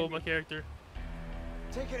control hit of my me. character.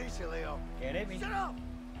 Take it easy, Leo. Can't hit me. Shut up!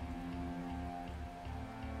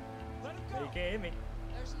 Let him You go! can't hit me.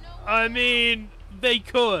 There's no I mean, they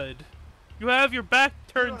could. You have your back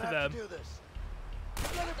You turned don't to have them. to do this. You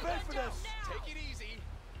gotta pay for this. Take it easy.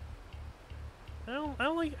 I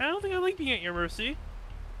don't think I like being at your mercy.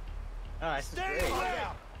 Ah, this is Stay great. away!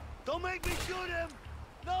 Don't make me shoot him!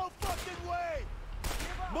 No fucking way!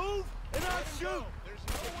 Move and I'll shoot! There's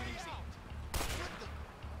no way out.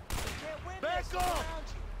 Back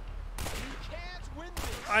off! You can't win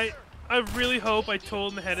this. I really hope I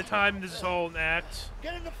told him ahead of time this is all an act.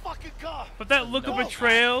 Get in the fucking car! But that look of No.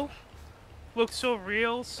 betrayal looks so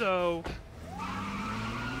real, so...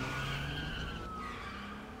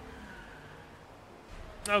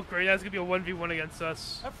 Oh great, that's gonna be a 1v1 against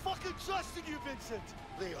us. I fucking trusted you, Vincent!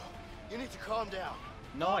 Leo, you need to calm down.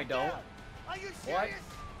 No, I don't. Down. Are you What? serious?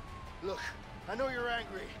 Look, I know you're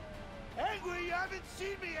angry. Angry? You haven't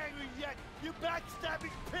seen me angry yet, you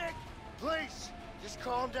backstabbing pig! Please, just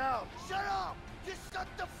calm down. Shut up! Just shut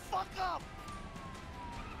the fuck up!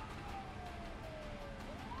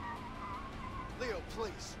 Leo,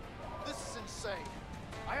 please. This is insane.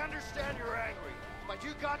 I understand you're angry, but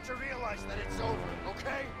you got to realize that it's over,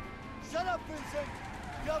 okay? Shut up, Vincent!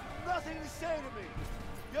 You have nothing to say to me!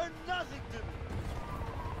 You're nothing to me!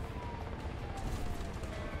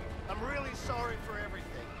 I'm really sorry for everything.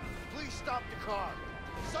 Please stop the car.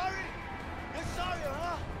 Sorry? You're sorry,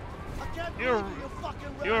 huh? I can't believe you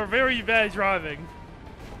fucking ran. You're very bad driving.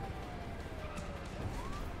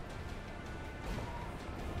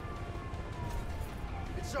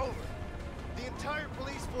 It's over. The entire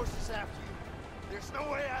police force is after you. There's no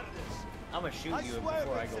way out of this. I'm gonna shoot you swear,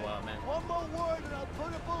 before I Vincent, go out, man. One more word and I'll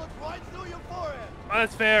put a bullet right through your forehead.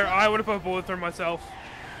 That's fair. I would have put a bullet through myself.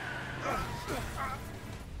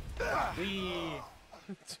 Wee.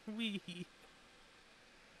 Wee.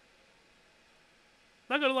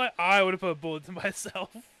 Not gonna lie, I would have put a bullet to myself.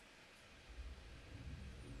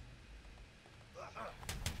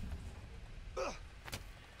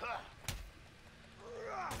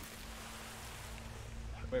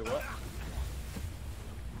 Wait, what?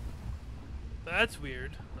 That's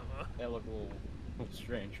weird. That looked a little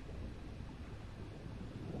strange.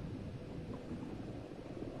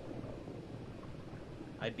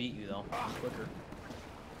 I beat you though. Quicker.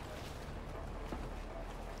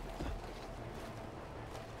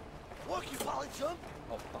 Walk, you poly chump.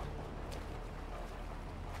 Oh fuck.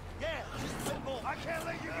 Yeah, just a bit more. I can't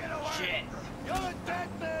let you get away. Shit. You're a dead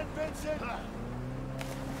man, Vincent.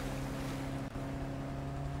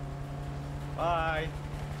 Bye.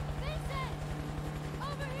 Vincent!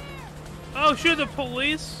 Over here! Oh, shoot, the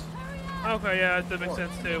police? Hurry up! Okay, yeah, that makes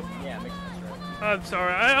sense too. Yeah, makes sense, right? I'm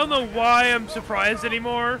sorry. I don't know why I'm surprised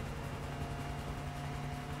anymore.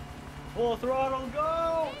 Full throttle,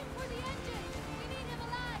 go! Aim for the engine! We need him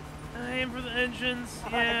alive! Aim for the engines.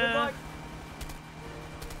 Good Yeah. luck.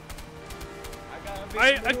 I got big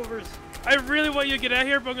I- maneuvers. I really want you to get out of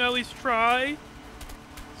here, but I'm gonna at least try.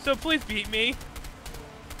 So please beat me.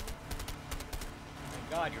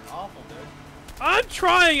 Oh my god, you're awful, dude. I'm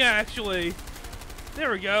trying, actually.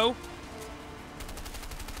 There we go.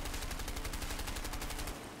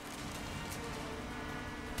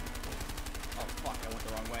 Oh fuck, I went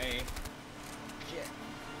the wrong way. Shit.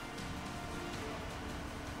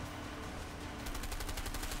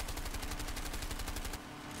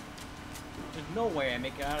 There's no way I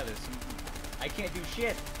make it out of this. I can't do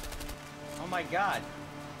shit. Oh my god.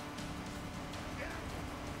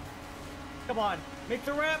 Come on, make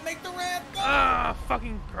the ramp, make the ramp! Go! Ah,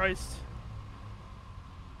 fucking Christ.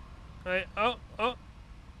 Alright, oh.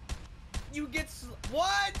 You get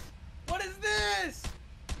what? What is this?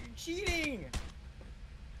 You're cheating.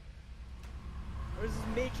 What is this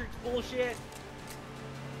Matrix bullshit?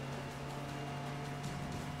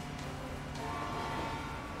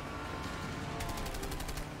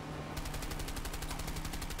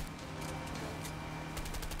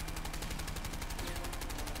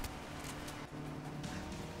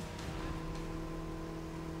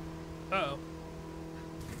 Uh-oh.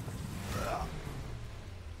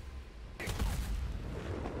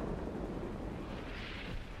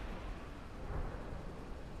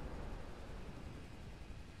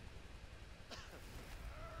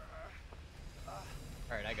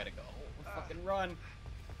 Alright, I gotta go. Fucking run.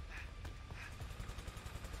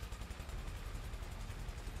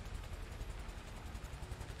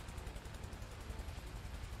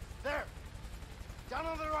 There. Down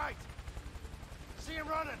on the right. See him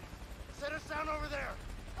running. Set us down over there.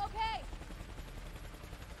 Okay!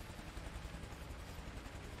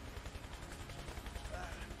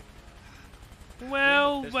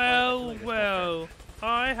 Well, this well, part, I feel like it's well.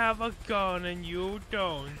 I have a gun and you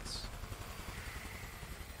don't.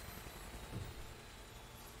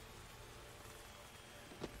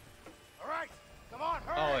 All right. Come on,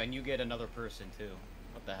 hurry. Oh, and you get another person too.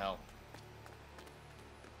 What the hell?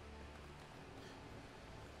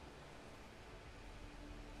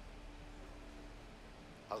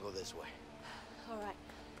 I'll go this way. All right.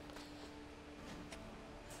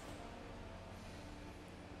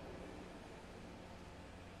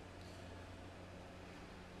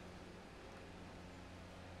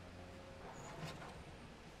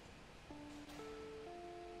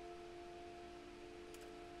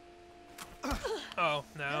 Oh,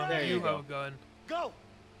 now There you you have go. a gun. Go.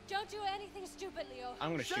 Don't do anything stupid, Leo.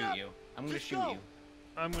 I'm gonna Shut shoot up. you. I'm gonna Just shoot go. you.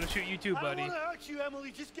 I'm gonna shoot you too, I buddy. don't want to hurt you,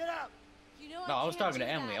 Emily. Just get out. You know No, I was can't talking to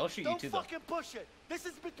do Emily. that. I'll shoot you Don't too, though. fucking push it. This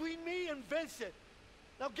is between me and Vincent.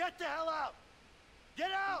 Now get the hell out!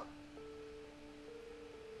 Get out!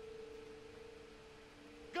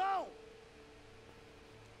 Go!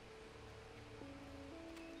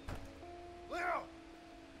 Leo!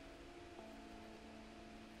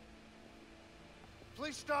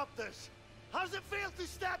 Please stop this. How's it feel to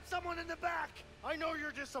stab someone in the back? I know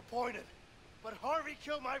you're disappointed, but Harvey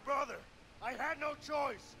killed my brother. I had no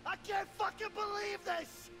choice. I can't fucking believe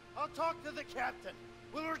this! I'll talk to the captain.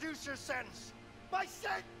 We'll reduce your sentence. My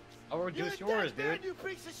sentence! I'll reduce You're yours, dead man, dude. you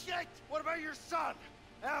piece of shit! What about your son,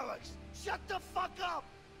 Alex? Shut the fuck up!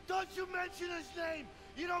 Don't you mention his name!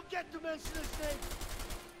 You don't get to mention his name!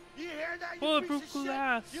 You hear that, you Bulletproof piece of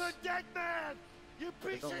glass. shit? You're a dead man! You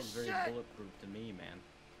They piece don't of look very shit! bulletproof to me, man.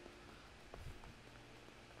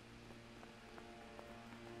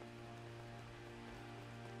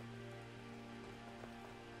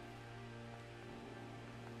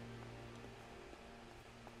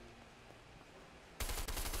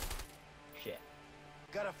 Shit.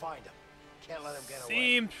 Gotta find him. Can't let him get away.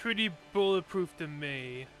 Seems pretty bulletproof to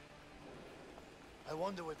me. I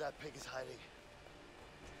wonder where that pig is hiding.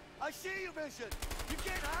 I see you, Vincent! You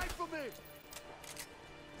can't hide from me!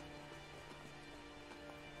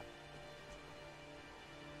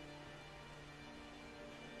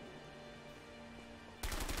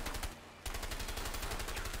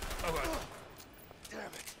 Okay. Damn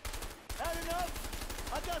it. Had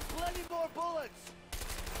enough? I got plenty more bullets!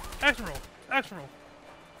 Action roll. Action roll.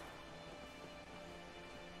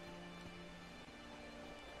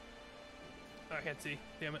 Oh, I can't see.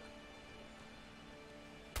 Damn it.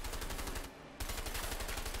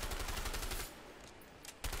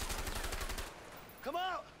 Come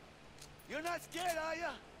out! You're not scared, are you?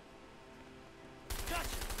 Gotcha!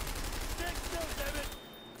 Stay still, David!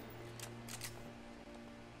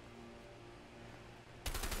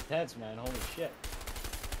 Intense, man. Holy shit.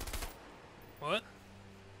 What?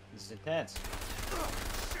 This is intense.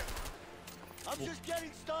 I'm just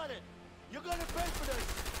getting started. You're gonna pay for this.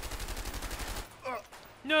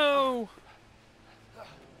 No!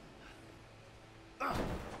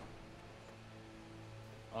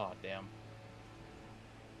 Oh, damn.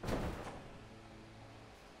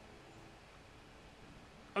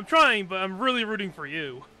 I'm trying, but I'm really rooting for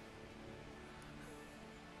you.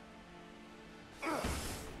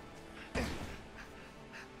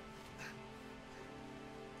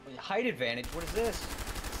 Height advantage? What is this?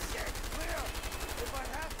 Shit, clear. If I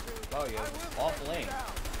have to, Oh, you're I will off take lane. it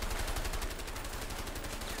down.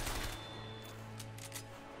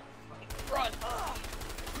 Run!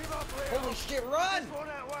 Give up, Leo. Holy shit, run! This won't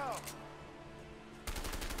end well.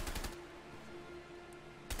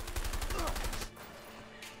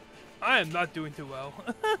 I am not doing too well.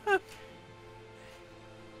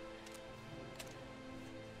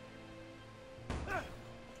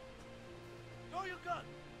 Throw your gun.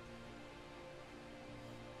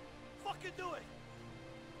 Fucking do it.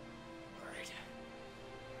 All right.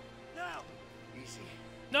 Now. Easy.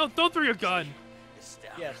 No, don't throw your gun. It's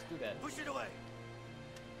down. Yes, do that. Push it away.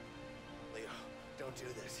 Leo, don't do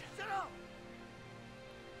this. Shut up!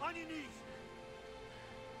 On your knees.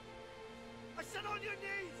 I said on your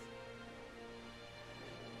knees.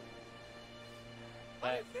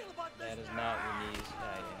 How do you feel about this That is now? not your knees.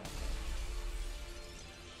 I know.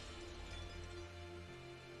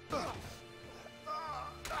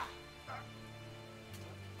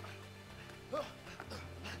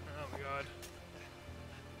 Oh my god.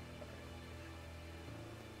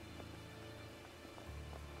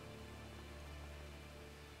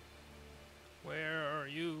 Where are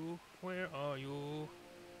you? Where are you?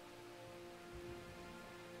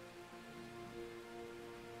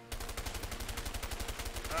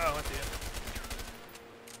 Oh, I see it.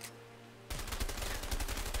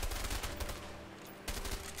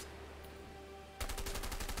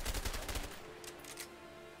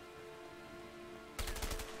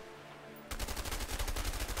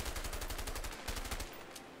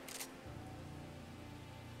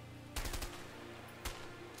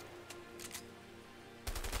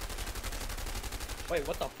 Wait,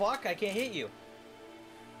 what the fuck? I can't hit you.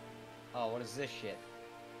 Oh, what is this shit?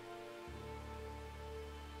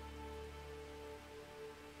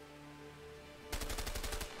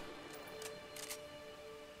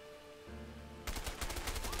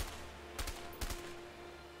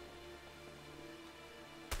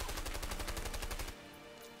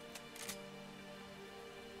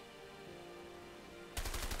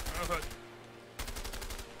 Okay.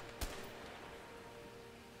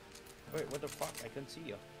 Wait, what the fuck? I couldn't see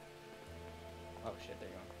you. Oh shit, there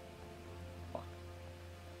you are. Fuck.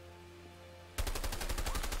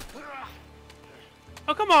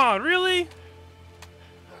 Oh, come on, really?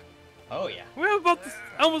 Oh yeah. We have about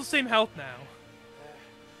almost the same health now.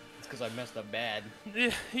 It's because I messed up bad.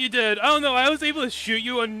 Yeah, you did. I don't know. I was able to shoot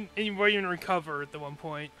you and you weren't even recover at the one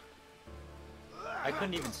point. I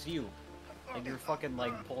couldn't even see you. Like you're fucking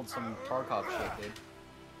like pulled some Tarkov shit, dude.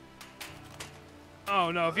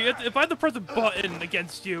 Oh no! If I had to press a button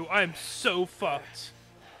against you, I am so fucked.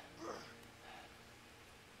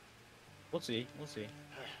 We'll see. We'll see.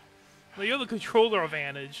 Well, you have the controller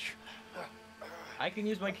advantage. I can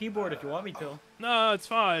use my keyboard if you want me to. No, it's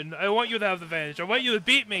fine. I want you to have the advantage. I want you to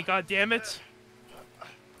beat me. God damn it!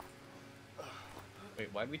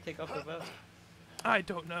 Wait, why'd we take off the vest? I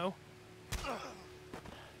don't know.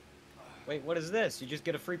 Wait, what is this? You just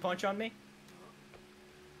get a free punch on me?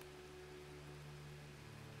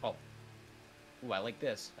 Oh. Ooh, I like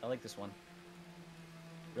this. I like this one.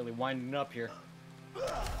 Really winding up here.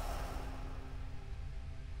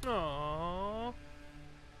 Aww.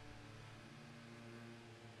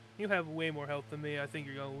 You have way more health than me. I think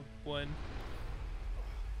you're gonna win.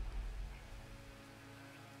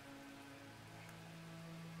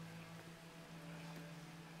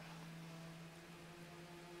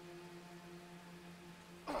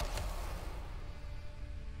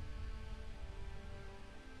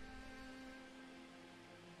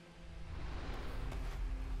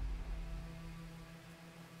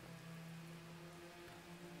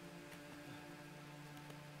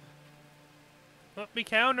 Let me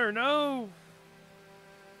counter, no!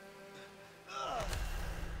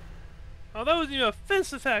 Oh, that wasn't even a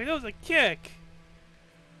fist attack, that was a kick!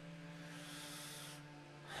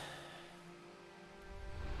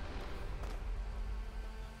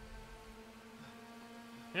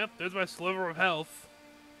 Yep, there's my sliver of health.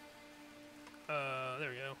 There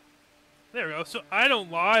we go. There we go, so I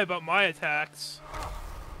don't lie about my attacks.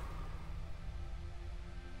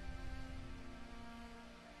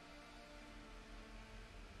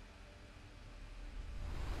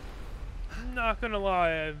 Not gonna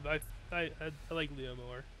lie, I like Leo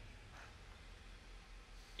more.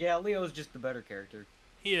 Yeah, Leo's just the better character.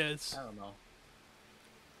 He is. I don't know.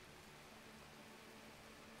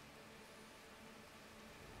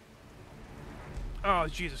 Oh,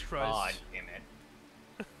 Jesus Christ. God damn it.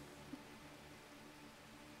 What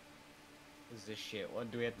is this shit?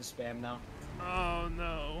 What do we have to spam now? Oh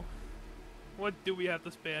no. What do we have to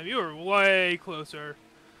spam? You were way closer.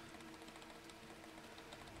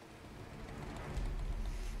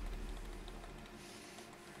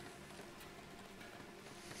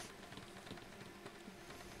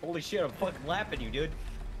 Holy shit, I'm fucking lapping you, dude.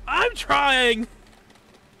 I'm trying!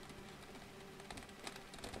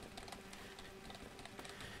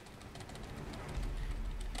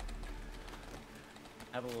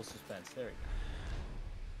 Have a little suspense. There we go.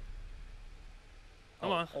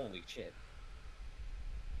 Come on. Holy shit.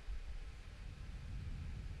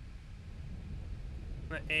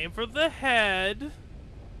 I'm gonna aim for the head.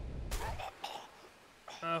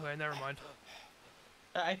 Okay, never mind.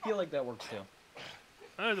 I feel like that works too.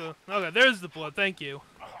 Okay, there's the blood, thank you.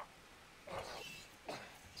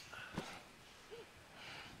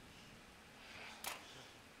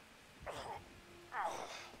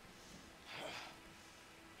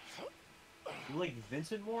 You like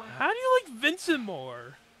Vincent more? How do you like Vincent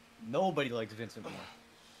more? Nobody likes Vincent more.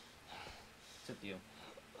 Except you.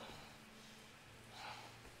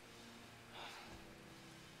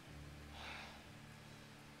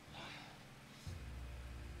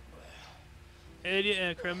 Idiot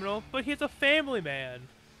and a criminal, but he's a family man.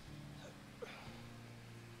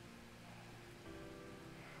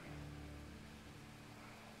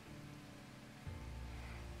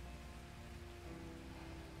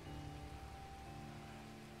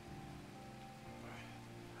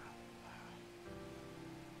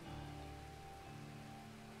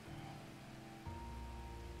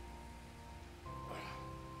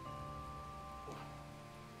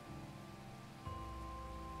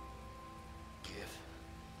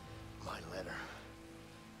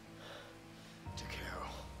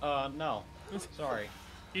 No. Sorry.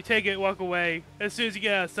 You take it, walk away. As soon as you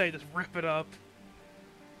get out of sight, just rip it up.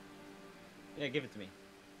 Yeah, give it to me.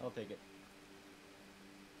 I'll take it.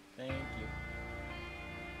 Thank you.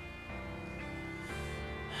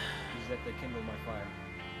 Use that to kindle my fire.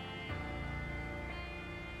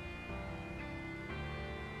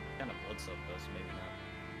 Kind of blood-soaked though, so maybe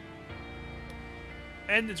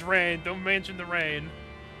not. And it's rain. Don't mention the rain.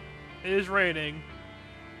 It is raining.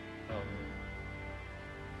 Oh,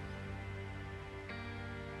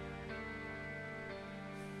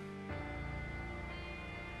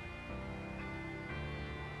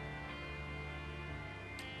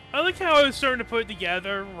 I like how I was starting to put it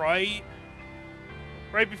together, right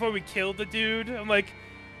before we killed the dude. I'm like,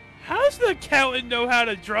 How does the accountant know how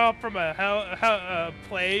to drop from a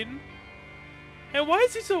plane? And why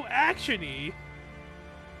is he so actiony?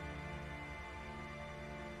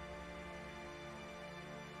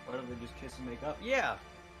 Why don't they just kiss and make up? Yeah!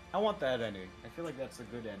 I want that ending. I feel like that's a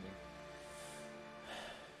good ending.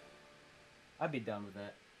 I'd be down with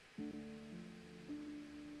that.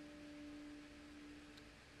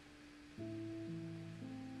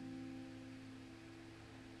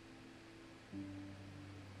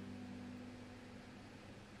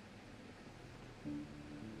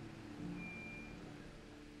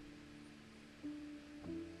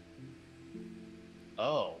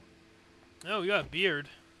 Oh. Oh, you got a beard.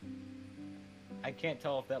 I can't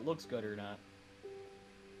tell if that looks good or not.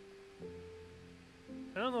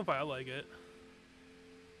 I don't know if I like it.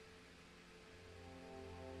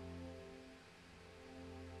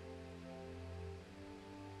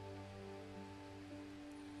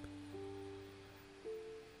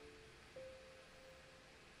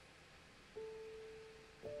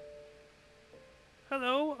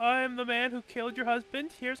 Hello, I'm the man who killed your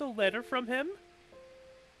husband. Here's a letter from him.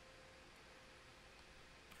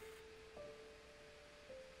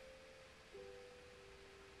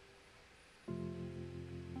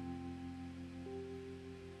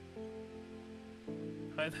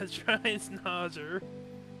 Hi, that's right, it's Nazar.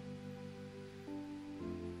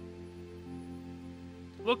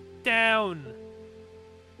 Look down!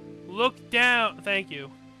 Look down! Thank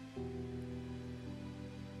you.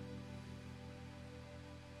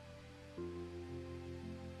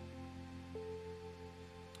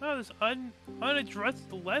 Oh, this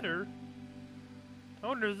unaddressed letter. I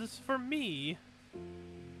wonder if this is for me.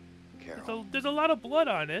 Carol, There's a lot of blood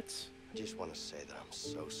on it. I just want to say that I'm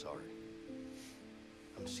so sorry.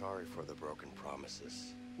 I'm sorry for the broken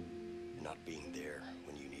promises and not being there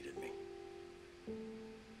when you needed me.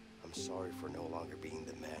 I'm sorry for no longer being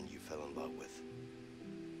the man you fell in love with.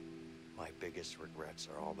 My biggest regrets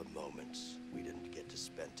are all the moments we didn't get to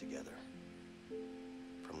spend together.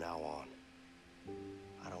 From now on,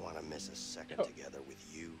 I don't want to miss a second together with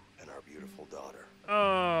you and our beautiful daughter.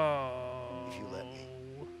 Oh. If you let me,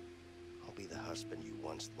 I'll be the husband you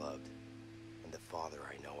once loved and the father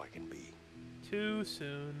I know I can be. Too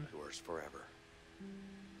soon. Yours forever,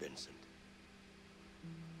 Vincent.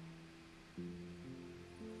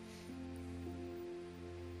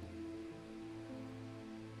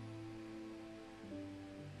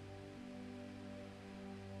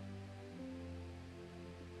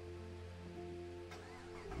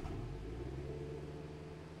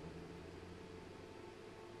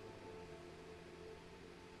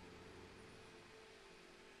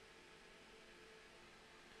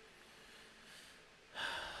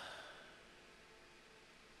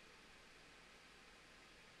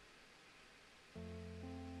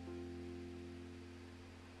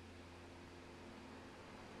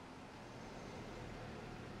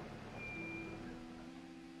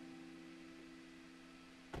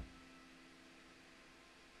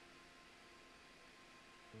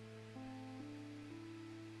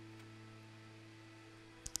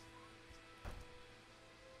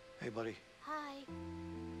 Hey, buddy. Hi.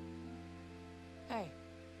 Hey,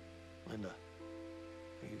 Linda.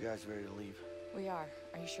 Are you guys ready to leave? we are.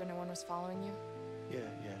 Are you sure no one was following you? Yeah.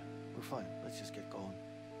 We're fine. Let's just get going.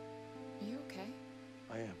 Are you okay?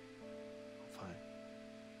 I am. I'm fine.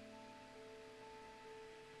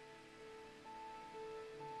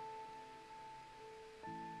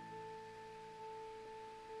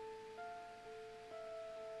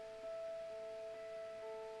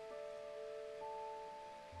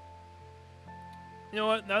 You know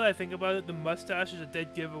what? Now that I think about it, the mustache is a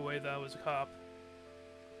dead giveaway that I was a cop.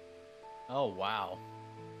 Oh, wow.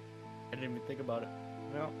 I didn't even think about it.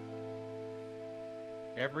 No.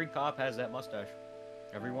 Every cop has that mustache.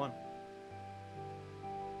 Every one.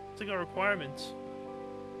 It's like a requirement.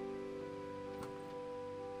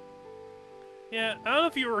 Yeah, I don't know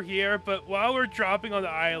if you were here, but while we're dropping on the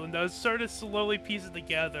island, I was sort of slowly piecing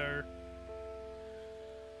together.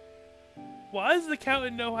 Why does the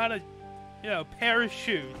accountant know how to,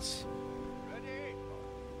 parachutes? Ready?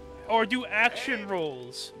 Or do action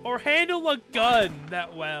rolls? Or handle a gun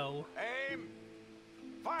that well? Aim.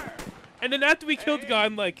 Fire. And then after we killed the guy,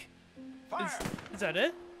 I'm like, Fire. is that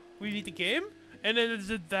it? We beat the game? And then it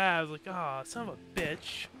did that. I was like, ah, son of a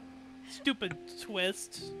bitch. Stupid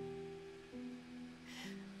twist.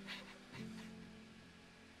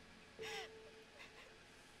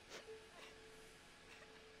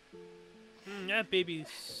 That baby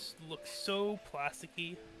looks so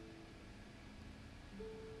plasticky.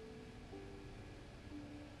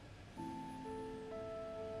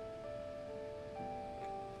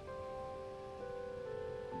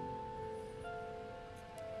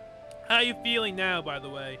 How are you feeling now, by the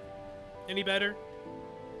way? Any better?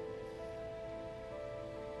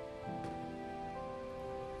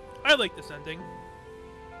 I like this ending.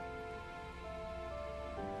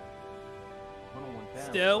 101 pounds.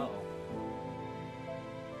 Still? Uh-oh.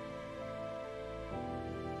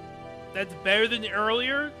 That's better than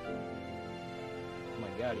earlier? Oh my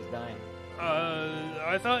god, he's dying.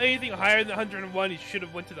 I thought anything higher than 101, he should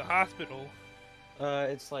have went to the hospital.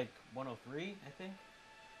 It's like 103, I think.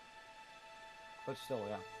 But still,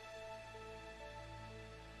 yeah.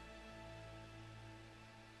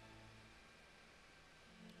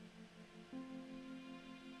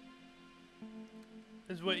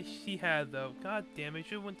 This is what he had, though. God damn it, he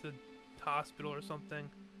should have went to the hospital or something.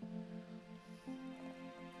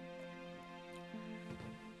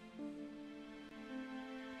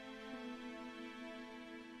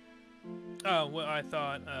 Oh, what I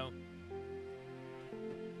thought. Oh.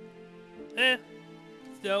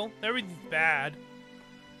 Still, everything's bad.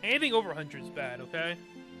 Anything over 100 is bad, okay?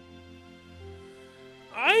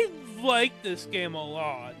 I like this game a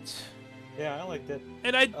lot. Yeah, I liked it.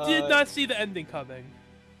 And I did not see the ending coming.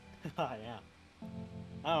 Yeah. I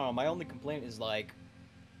don't know, my only complaint is, like,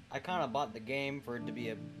 I kind of bought the game for it to be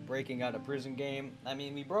a breaking out of prison game. I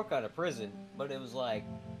mean, we broke out of prison, but it was like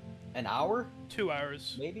an hour? 2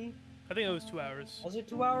 hours. Maybe? I think it was 2 hours. Was it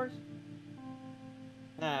 2 hours?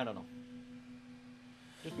 Nah, I don't know.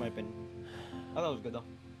 Just my opinion. I thought it was good, though.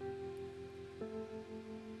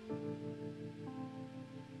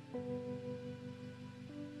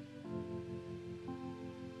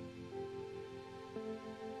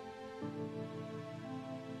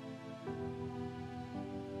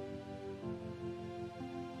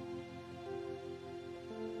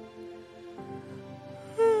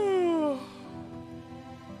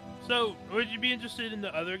 So, would you be interested in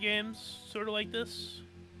the other games, sort of like this?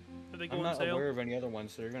 Are they I'm going not sale? aware of any other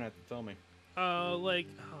ones, so you're gonna have to tell me. Like,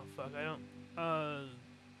 oh fuck, I don't,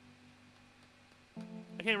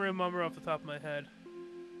 I can't remember off the top of my head.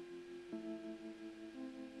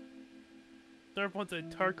 Snarf wants a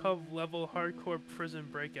Tarkov-level hardcore prison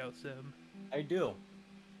breakout sim. I do.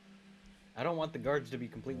 I don't want the guards to be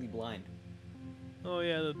completely blind. Oh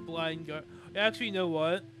yeah, the blind guard. Actually, you know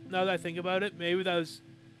what? Now that I think about it,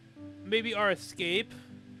 maybe our escape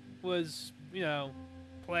was, you know,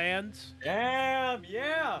 planned. Damn,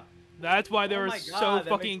 yeah! That's why they Oh were my so God, that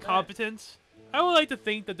fucking makes incompetent. I would like to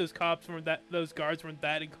think that those guards weren't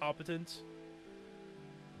that incompetent.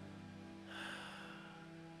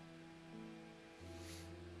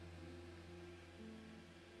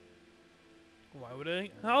 Why would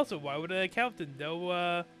an accountant know,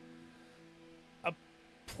 a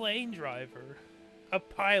plane driver? A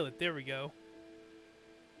pilot, there we go.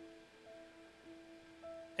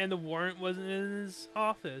 And the warrant wasn't in his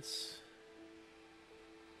office.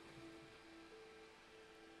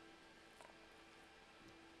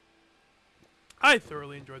 I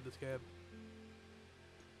thoroughly enjoyed this game.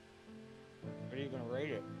 What are you gonna rate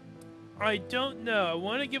it? I don't know. I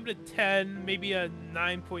want to give it a 10, maybe a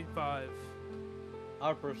 9.5. I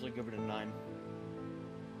would personally give it a 9.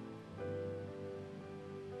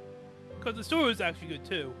 Because the story was actually good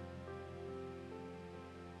too.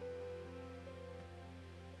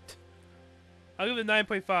 I'll give it a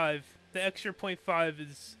 9.5. The extra 0.5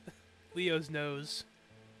 is Leo's nose.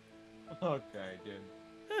 Okay, dude.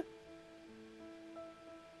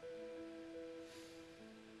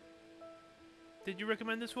 Did you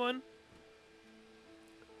recommend this one?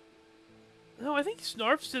 No, I think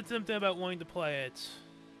Snarf said something about wanting to play it.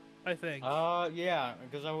 I think. Yeah,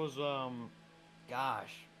 because I was,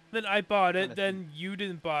 gosh. Then I bought it, then you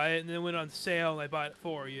didn't buy it, and then it went on sale and I bought it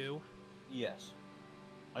for you. Yes.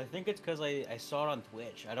 I think it's because I saw it on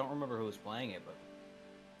Twitch. I don't remember who was playing it,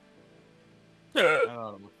 but I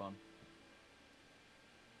thought it looked fun.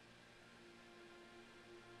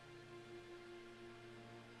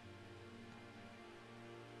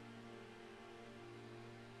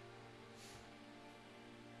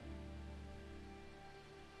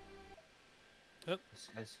 Yep.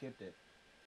 I skipped it.